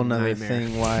a whole communication nother nightmare.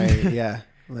 thing why, yeah,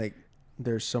 like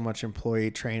there's so much employee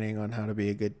training on how to be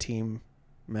a good team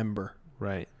member,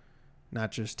 right.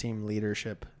 not just team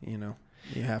leadership.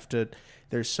 You have to,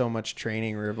 there's so much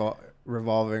training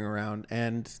revolving around,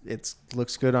 and it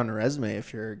looks good on a resume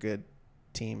if you're a good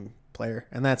team player.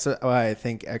 And that's why I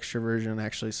think extroversion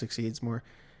actually succeeds more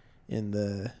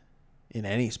in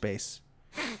any space.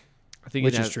 I think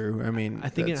Which is true. I mean, I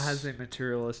think it has a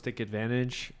materialistic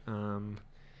advantage.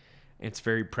 It's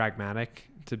very pragmatic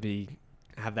to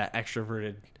have that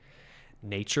extroverted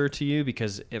nature to you,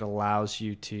 because it allows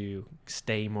you to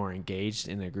stay more engaged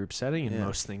in a group setting, and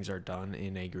most things are done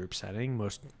in a group setting.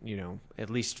 Most, at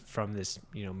least from this,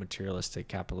 materialistic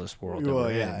capitalist world. That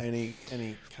we're in.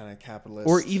 Any kind of capitalist,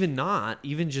 or even not,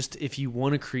 even just if you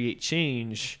want to create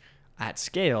change at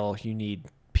scale, you need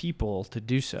people to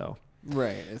do so.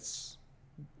 right?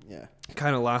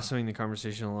 Kind of lassoing the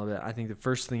conversation a little bit. I think the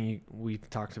first thing we've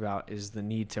talked about is the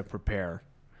need to prepare.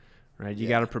 Right, you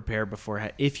got to prepare before,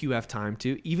 if you have time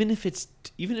to, even if it's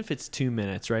 2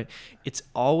 minutes, right? It's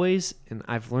always, and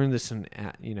I've learned this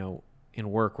in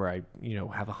work where I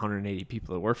have 180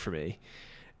 people that work for me,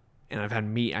 and I have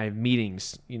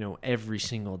meetings every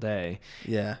single day.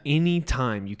 Yeah.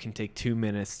 Anytime you can take 2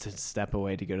 minutes to step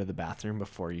away to go to the bathroom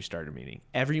before you start a meeting.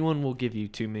 Everyone will give you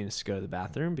 2 minutes to go to the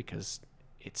bathroom, because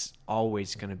it's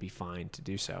always going to be fine to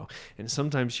do so. And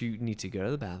sometimes you need to go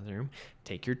to the bathroom,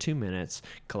 take your 2 minutes,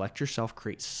 collect yourself,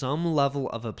 create some level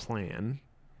of a plan,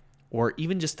 or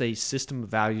even just a system of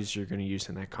values you're going to use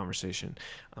in that conversation.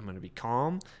 I'm going to be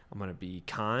calm. I'm going to be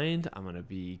kind. I'm going to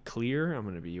be clear. I'm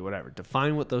going to be whatever.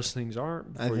 Define what those things are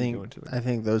before you go into the I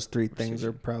think those three things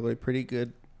are probably pretty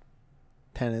good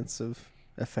tenets of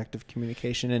effective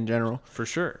communication in general. For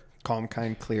sure. Calm,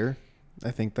 kind, clear. I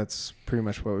think that's pretty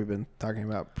much what we've been talking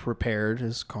about. Prepared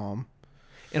is calm.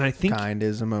 And I think kind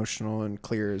is emotional, and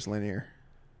clear is linear.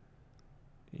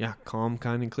 Yeah, calm,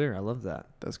 kind, and clear. I love that.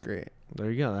 That's great.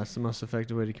 There you go. That's the most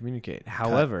effective way to communicate.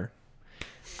 However,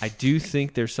 I do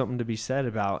think there's something to be said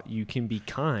about you can be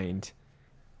kind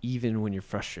even when you're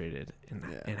frustrated.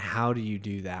 And how do you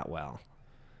do that well?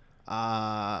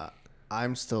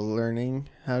 I'm still learning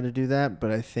how to do that, but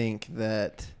I think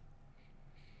that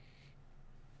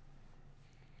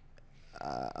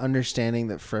understanding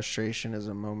that frustration is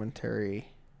a momentary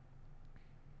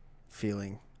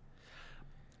feeling.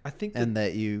 I think and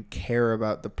that you care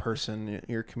about the person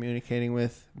you're communicating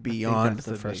with beyond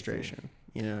the frustration.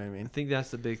 You know what I mean? I think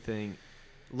that's the big thing.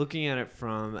 Looking at it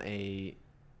from a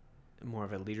more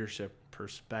of a leadership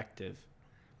perspective,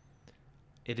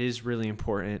 it is really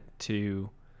important to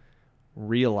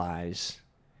realize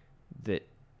that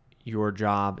your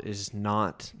job is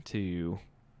not to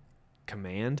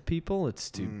command people, it's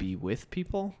to be with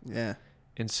people. Yeah.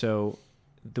 And so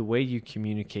the way you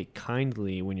communicate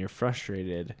kindly when you're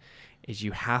frustrated is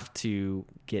you have to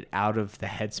get out of the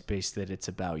headspace that it's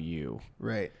about you.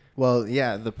 Right. Well,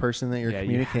 yeah, the person that you're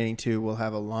communicating to will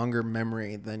have a longer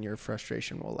memory than your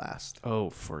frustration will last.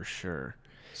 Oh, for sure.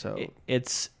 So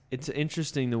it's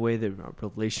interesting the way that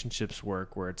relationships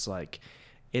work, where it's like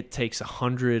it takes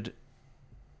 100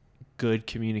 good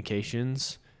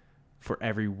communications for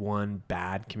every one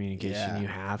bad communication you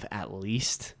have, at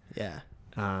least. Yeah.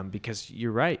 Because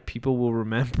you're right. People will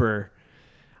remember.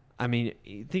 I mean,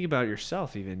 think about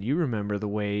yourself even. You remember the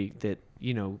way that,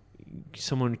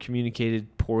 someone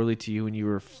communicated poorly to you when you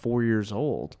were 4 years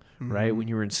old, right? When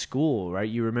you were in school, right?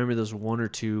 You remember those 1 or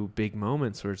 2 big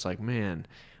moments where it's like, man,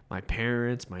 my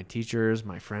parents, my teachers,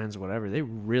 my friends, whatever, they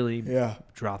really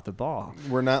dropped the ball.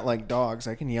 We're not like dogs.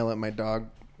 I can yell at my dog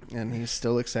and he's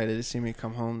still excited to see me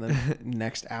come home the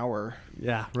next hour.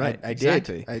 Yeah, right. I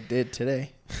exactly. did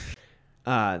today.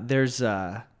 There's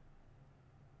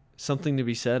something to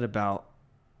be said about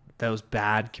those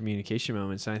bad communication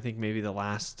moments. And I think maybe the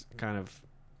last kind of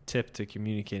tip to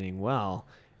communicating well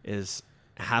is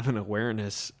have an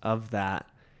awareness of that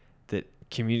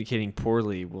communicating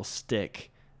poorly will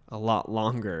stick a lot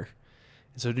longer.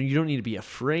 And so you don't need to be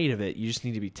afraid of it. You just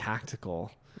need to be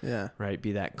tactical. Yeah. Right?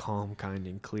 Be that calm, kind,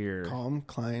 and clear. Calm,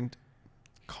 kind,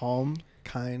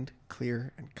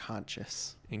 clear, and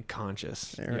conscious. And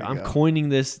conscious. There we I'm go. coining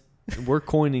this. We're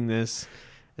coining this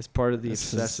as part of the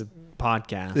This is- Obsessive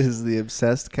podcast. This is the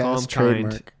Obsessed Cast Calm,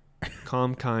 trademark.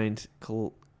 Calm, kind,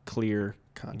 clear,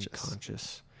 Conscious.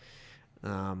 and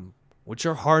conscious. Which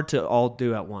are hard to all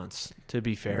do at once, to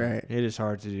be fair. Right. It is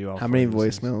hard to do all How four many of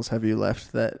those things. voicemails have you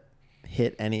left that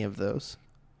hit any of those?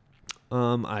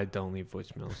 I don't leave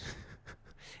voicemails.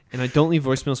 And I don't leave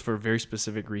voicemails for a very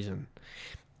specific reason.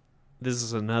 This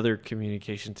is another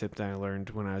communication tip that I learned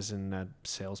when I was in a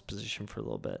sales position for a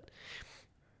little bit.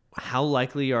 How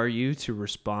likely are you to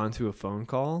respond to a phone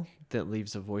call that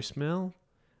leaves a voicemail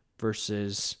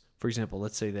versus, for example,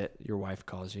 let's say that your wife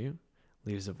calls you,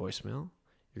 leaves a voicemail.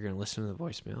 You're going to listen to the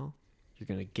voicemail. You're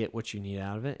going to get what you need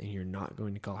out of it, and you're not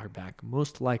going to call her back,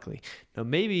 most likely. Now,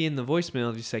 maybe in the voicemail,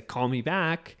 if you say, call me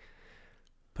back,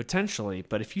 potentially.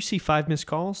 But if you see 5 missed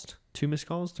calls, 2 missed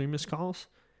calls, 3 missed calls,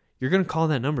 you're going to call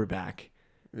that number back.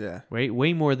 Yeah. Right?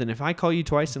 Way more than if I call you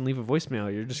twice and leave a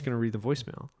voicemail, you're just going to read the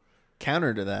voicemail.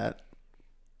 Counter to that,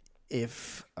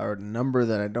 if a number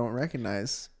that I don't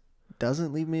recognize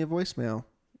doesn't leave me a voicemail,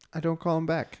 I don't call them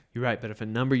back. You're right. But if a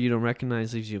number you don't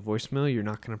recognize leaves you a voicemail, you're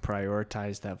not going to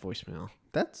prioritize that voicemail.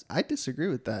 I disagree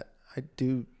with that. I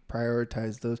do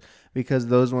prioritize those because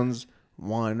those ones,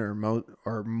 one,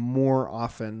 are more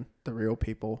often the real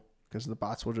people because the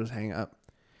bots will just hang up.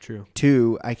 True.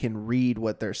 2, I can read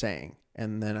what they're saying,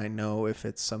 and then I know if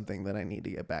it's something that I need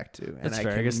to get back to, and That's I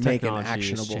fair. I can guess make an technology has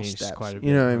actionable changed step. quite a You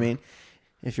bit know what I now. mean?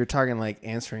 If you're talking like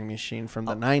answering machine from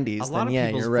the 90s, A lot then of yeah,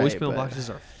 people's you're right. voicemail but boxes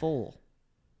are full.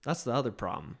 That's the other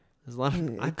problem. There's a lot of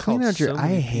I clean called out your. so I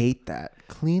many hate that.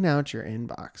 Clean out your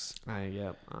inbox.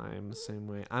 I'm the same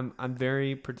way. I'm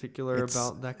very particular It's-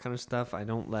 about that kind of stuff. I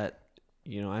don't let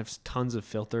I have tons of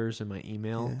filters in my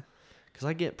email Yeah. because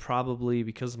I get probably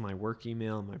because of my work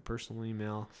email and my personal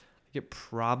email, I get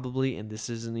probably, and this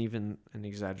isn't even an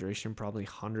exaggeration, probably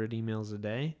 100 emails a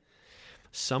day.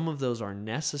 Some of those are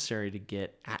necessary to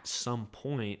get at some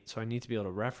point, so I need to be able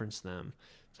to reference them.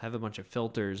 So I have a bunch of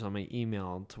filters on my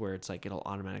email to where it's like it'll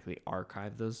automatically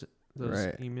archive those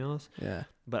Right. emails. Yeah.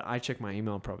 But I check my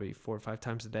email probably 4 or 5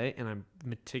 times a day, and I'm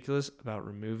meticulous about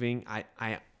removing.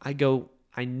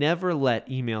 I never let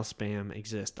email spam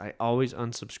exist. I always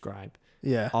unsubscribe.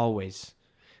 Yeah. Always.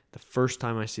 The first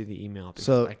time I see the email, because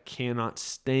So- I cannot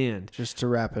stand. Just to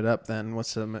wrap it up, then,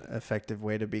 what's an effective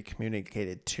way to be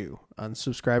communicated to?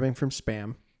 Unsubscribing from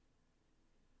spam.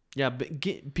 Yeah, but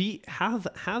have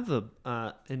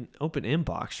an open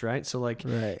inbox, right? So like,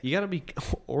 Right. you got to be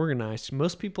organized.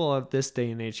 Most people of this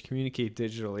day and age communicate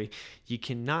digitally. You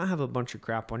cannot have a bunch of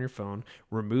crap on your phone.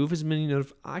 Remove as many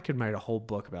I could write a whole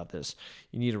book about this.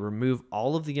 You need to remove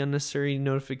all of the unnecessary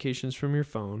notifications from your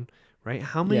phone, right?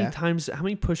 How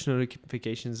many push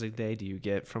notifications a day do you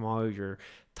get from all of your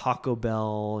Taco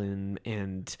Bell and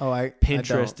Pinterest? I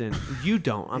don't. And you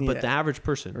don't, but Yeah. the average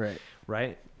person,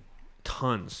 Right.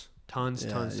 Tons.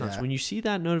 Yeah. When you see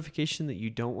that notification that you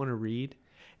don't want to read,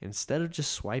 instead of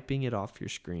just swiping it off your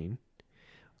screen,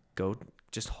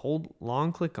 just hold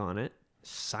long click on it,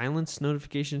 silence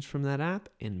notifications from that app,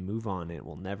 and move on. It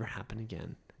will never happen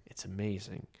again. It's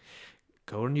amazing.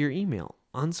 Go into your email,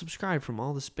 unsubscribe from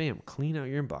all the spam, clean out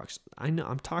your inbox. I know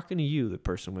I'm talking to you, the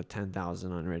person with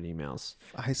 10,000 unread emails.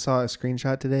 I saw a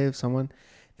screenshot today of someone.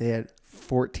 They had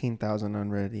 14,000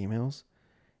 unread emails.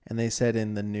 And they said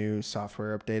in the new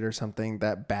software update or something,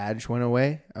 that badge went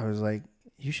away. I was like,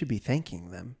 you should be thanking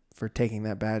them for taking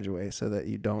that badge away so that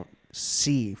you don't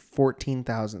see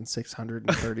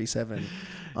 14,637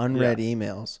 unread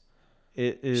emails.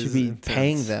 It You is should be intense.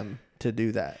 paying them to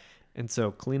do that. And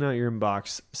so clean out your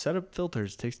inbox, set up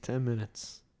filters, takes 10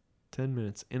 minutes. 10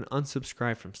 minutes, and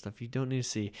unsubscribe from stuff you don't need to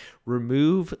see.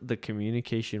 Remove the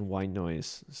communication white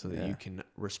noise so that you can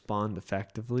respond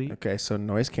effectively. Okay, so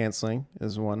noise canceling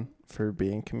is one for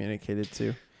being communicated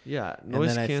to. Yeah,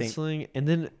 noise then I think- canceling, and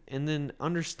then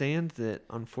understand that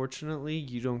unfortunately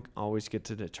you don't always get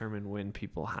to determine when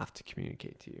people have to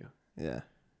communicate to you. Yeah.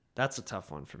 That's a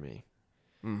tough one for me.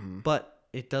 Mm-hmm. But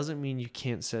it doesn't mean you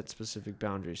can't set specific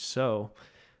boundaries. So,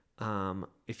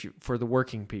 if you for the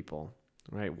working people,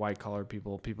 right, white collar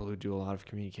people who do a lot of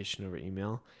communication over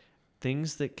email,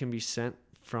 things that can be sent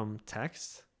from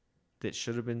text that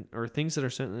should have been, or things that are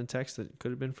sent in the text that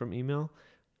could have been from email,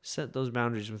 set those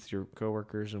boundaries with your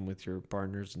coworkers and with your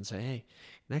partners and say, hey,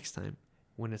 next time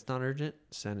when it's not urgent,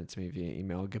 send it to me via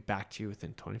email. I'll get back to you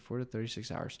within 24 to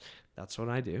 36 hours. That's what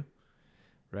I do,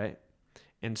 right?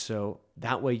 And so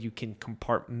that way you can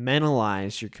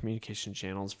compartmentalize your communication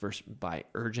channels by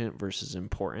urgent versus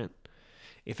important.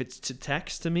 If it's to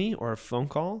text to me or a phone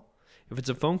call, if it's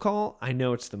a phone call, I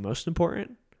know it's the most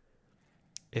important.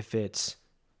 If it's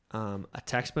a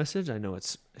text message, I know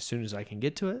it's as soon as I can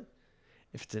get to it.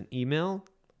 If it's an email,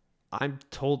 I'm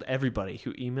told everybody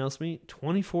who emails me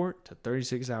 24 to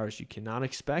 36 hours. You cannot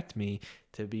expect me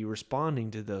to be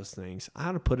responding to those things. I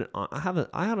ought to put it on.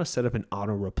 I ought to set up an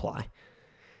auto reply.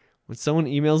 When someone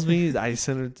emails me, I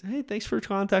send it, hey, thanks for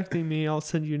contacting me. I'll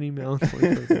send you an email in 24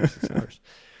 to 36 hours.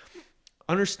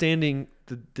 Understanding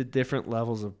the different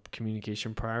levels of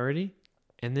communication priority,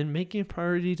 and then making a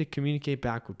priority to communicate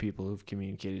back with people who've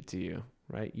communicated to you,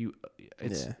 right?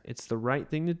 It's the right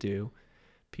thing to do.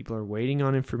 People are waiting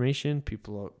on information.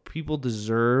 People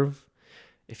deserve,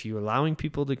 if you're allowing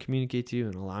people to communicate to you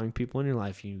and allowing people in your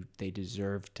life, they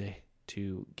deserve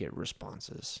to get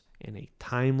responses in a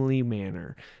timely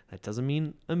manner. That doesn't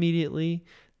mean immediately,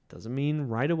 doesn't mean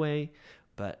right away,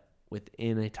 but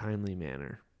within a timely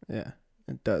manner. Yeah,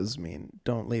 it does mean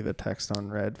don't leave a text on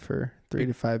read for 3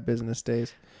 to 5 business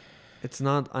days. It's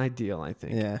not ideal, I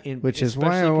think. Yeah, which is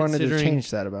why I wanted to change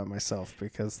that about myself,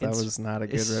 because that was not a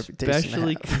good reputation.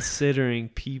 Especially considering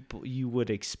people, you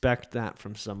would expect that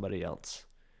from somebody else.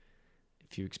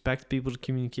 If you expect people to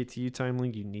communicate to you timely,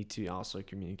 you need to also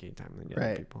communicate timely to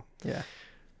other people. Yeah.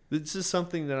 This is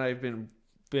something that I've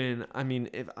been. I mean,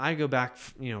 if I go back,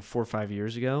 4 or 5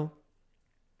 years ago,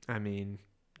 I mean,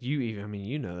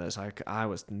 you know this. I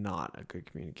was not a good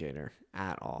communicator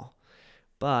at all,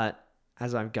 but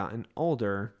as I've gotten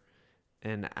older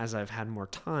and as I've had more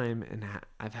time and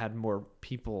I've had more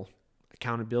people,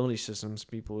 accountability systems,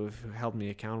 people who've held me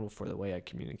accountable for the way I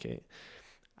communicate,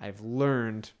 I've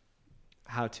learned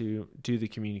how to do the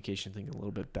communication thing a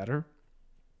little bit better.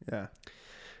 Yeah.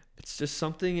 It's just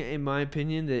something, in my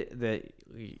opinion, that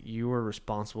you are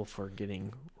responsible for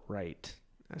getting right.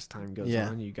 As time goes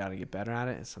on, you got to get better at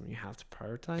it. It's something you have to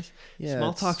prioritize. Yeah,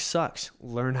 small talk sucks.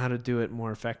 Learn how to do it more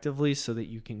effectively so that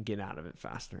you can get out of it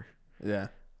faster. Yeah.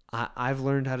 I've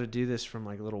learned how to do this from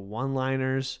like little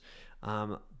one-liners.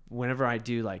 Whenever I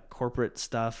do like corporate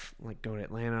stuff, like go to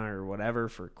Atlanta or whatever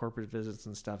for corporate visits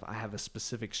and stuff, I have a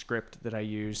specific script that I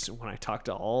use when I talk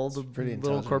to all the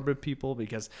little corporate people,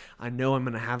 because I know I'm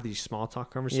going to have these small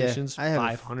talk conversations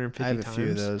 550 times. I have a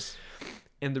few of those.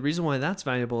 And the reason why that's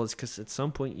valuable is because at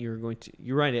some point you're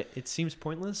right, it seems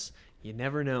pointless. You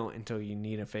never know until you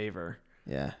need a favor.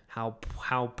 Yeah.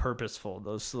 How purposeful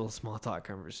those little small talk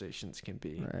conversations can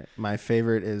be. Right. My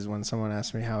favorite is when someone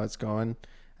asks me how it's going,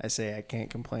 I say I can't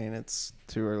complain. It's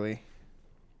too early.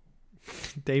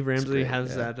 Dave Ramsey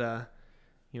has that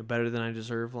better than I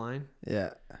deserve line.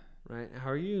 Yeah. Right. How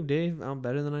are you, Dave? I'm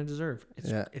better than I deserve.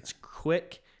 It's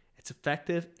quick, it's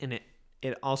effective, and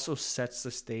it also sets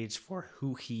the stage for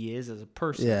who he is as a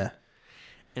person. Yeah.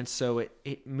 And so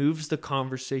it moves the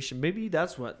conversation. Maybe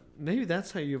that's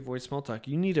how you avoid small talk.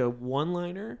 You need a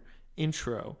one-liner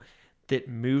intro that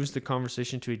moves the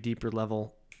conversation to a deeper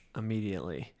level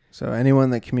immediately. So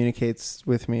anyone that communicates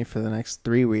with me for the next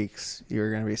 3 weeks,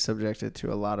 you're going to be subjected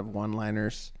to a lot of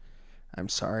one-liners. I'm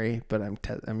sorry, but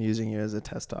I'm using you as a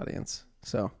test audience.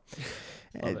 So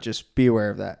just be aware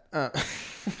of that.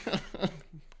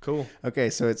 Cool. Okay,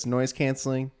 so it's noise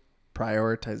canceling,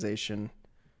 prioritization,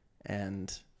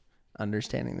 and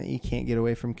understanding that you can't get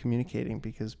away from communicating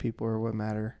because people are what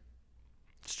matter.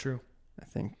 It's true. I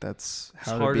think that's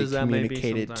how to be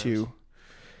communicated to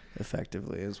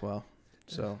effectively as well.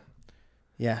 So,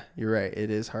 yeah, you're right. It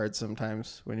is hard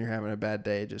sometimes when you're having a bad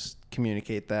day. Just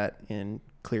communicate that in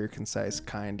clear, concise,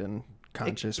 kind, and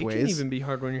conscious ways. It can even be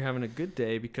hard when you're having a good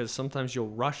day, because sometimes you'll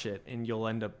rush it and you'll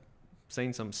end up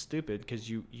saying something stupid because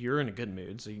you're in a good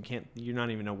mood, so you're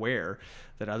not even aware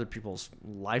that other people's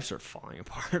lives are falling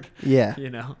apart. Yeah.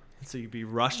 So you'd be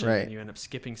rushing and you end up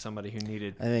skipping somebody who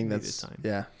needed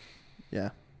time.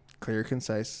 Yeah. Clear,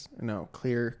 concise. No,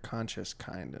 clear, conscious,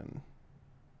 kind, and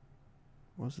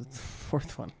what was the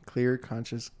fourth one? Clear,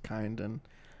 conscious, kind, and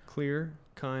clear,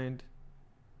 kind.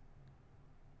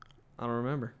 I don't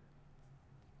remember.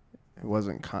 It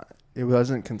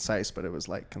wasn't concise, but it was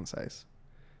like concise.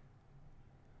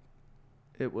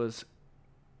 It was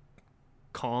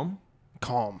calm.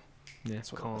 Calm. Yeah,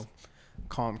 it's calm.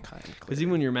 Calm, kind. Because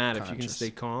even when you're mad, if you can stay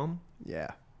calm,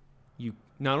 you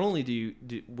not only do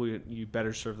you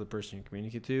better serve the person you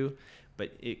communicate to,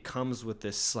 but it comes with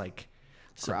this like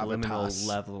subliminal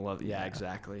level of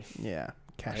exactly. Yeah,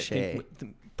 cachet. The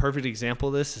perfect example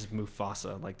of this is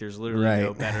Mufasa. Like, there's literally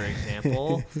no better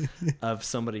example of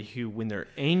somebody who, when they're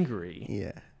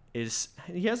angry,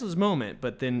 he has his moment,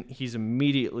 but then he's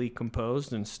immediately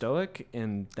composed and stoic,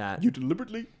 and that you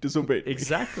deliberately disobeyed me.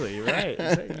 Exactly right.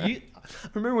 I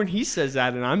remember when he says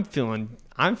that, and I'm feeling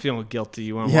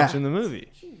guilty when I'm watching the movie.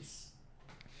 Jeez.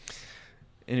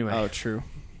 Anyway. Oh, true.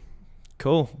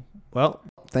 Cool. Well,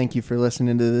 thank you for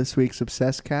listening to this week's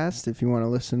Obsessed Cast. If you want to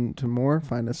listen to more,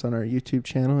 find us on our YouTube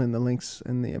channel in the links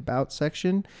in the About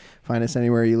section. Find us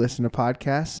anywhere you listen to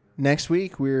podcasts. Next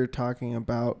week, we're talking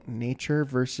about nature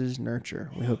versus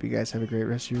nurture. We hope you guys have a great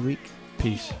rest of your week.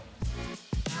 Peace.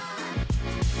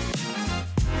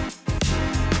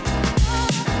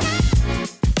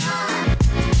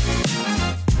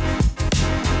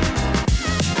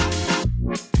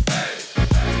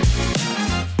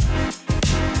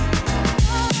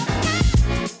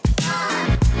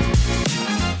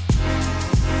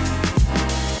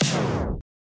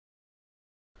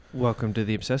 Welcome to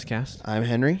the Obsessed Cast. I'm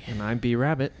Henry. And I'm B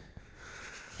Rabbit.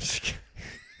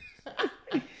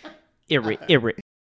 Irrit.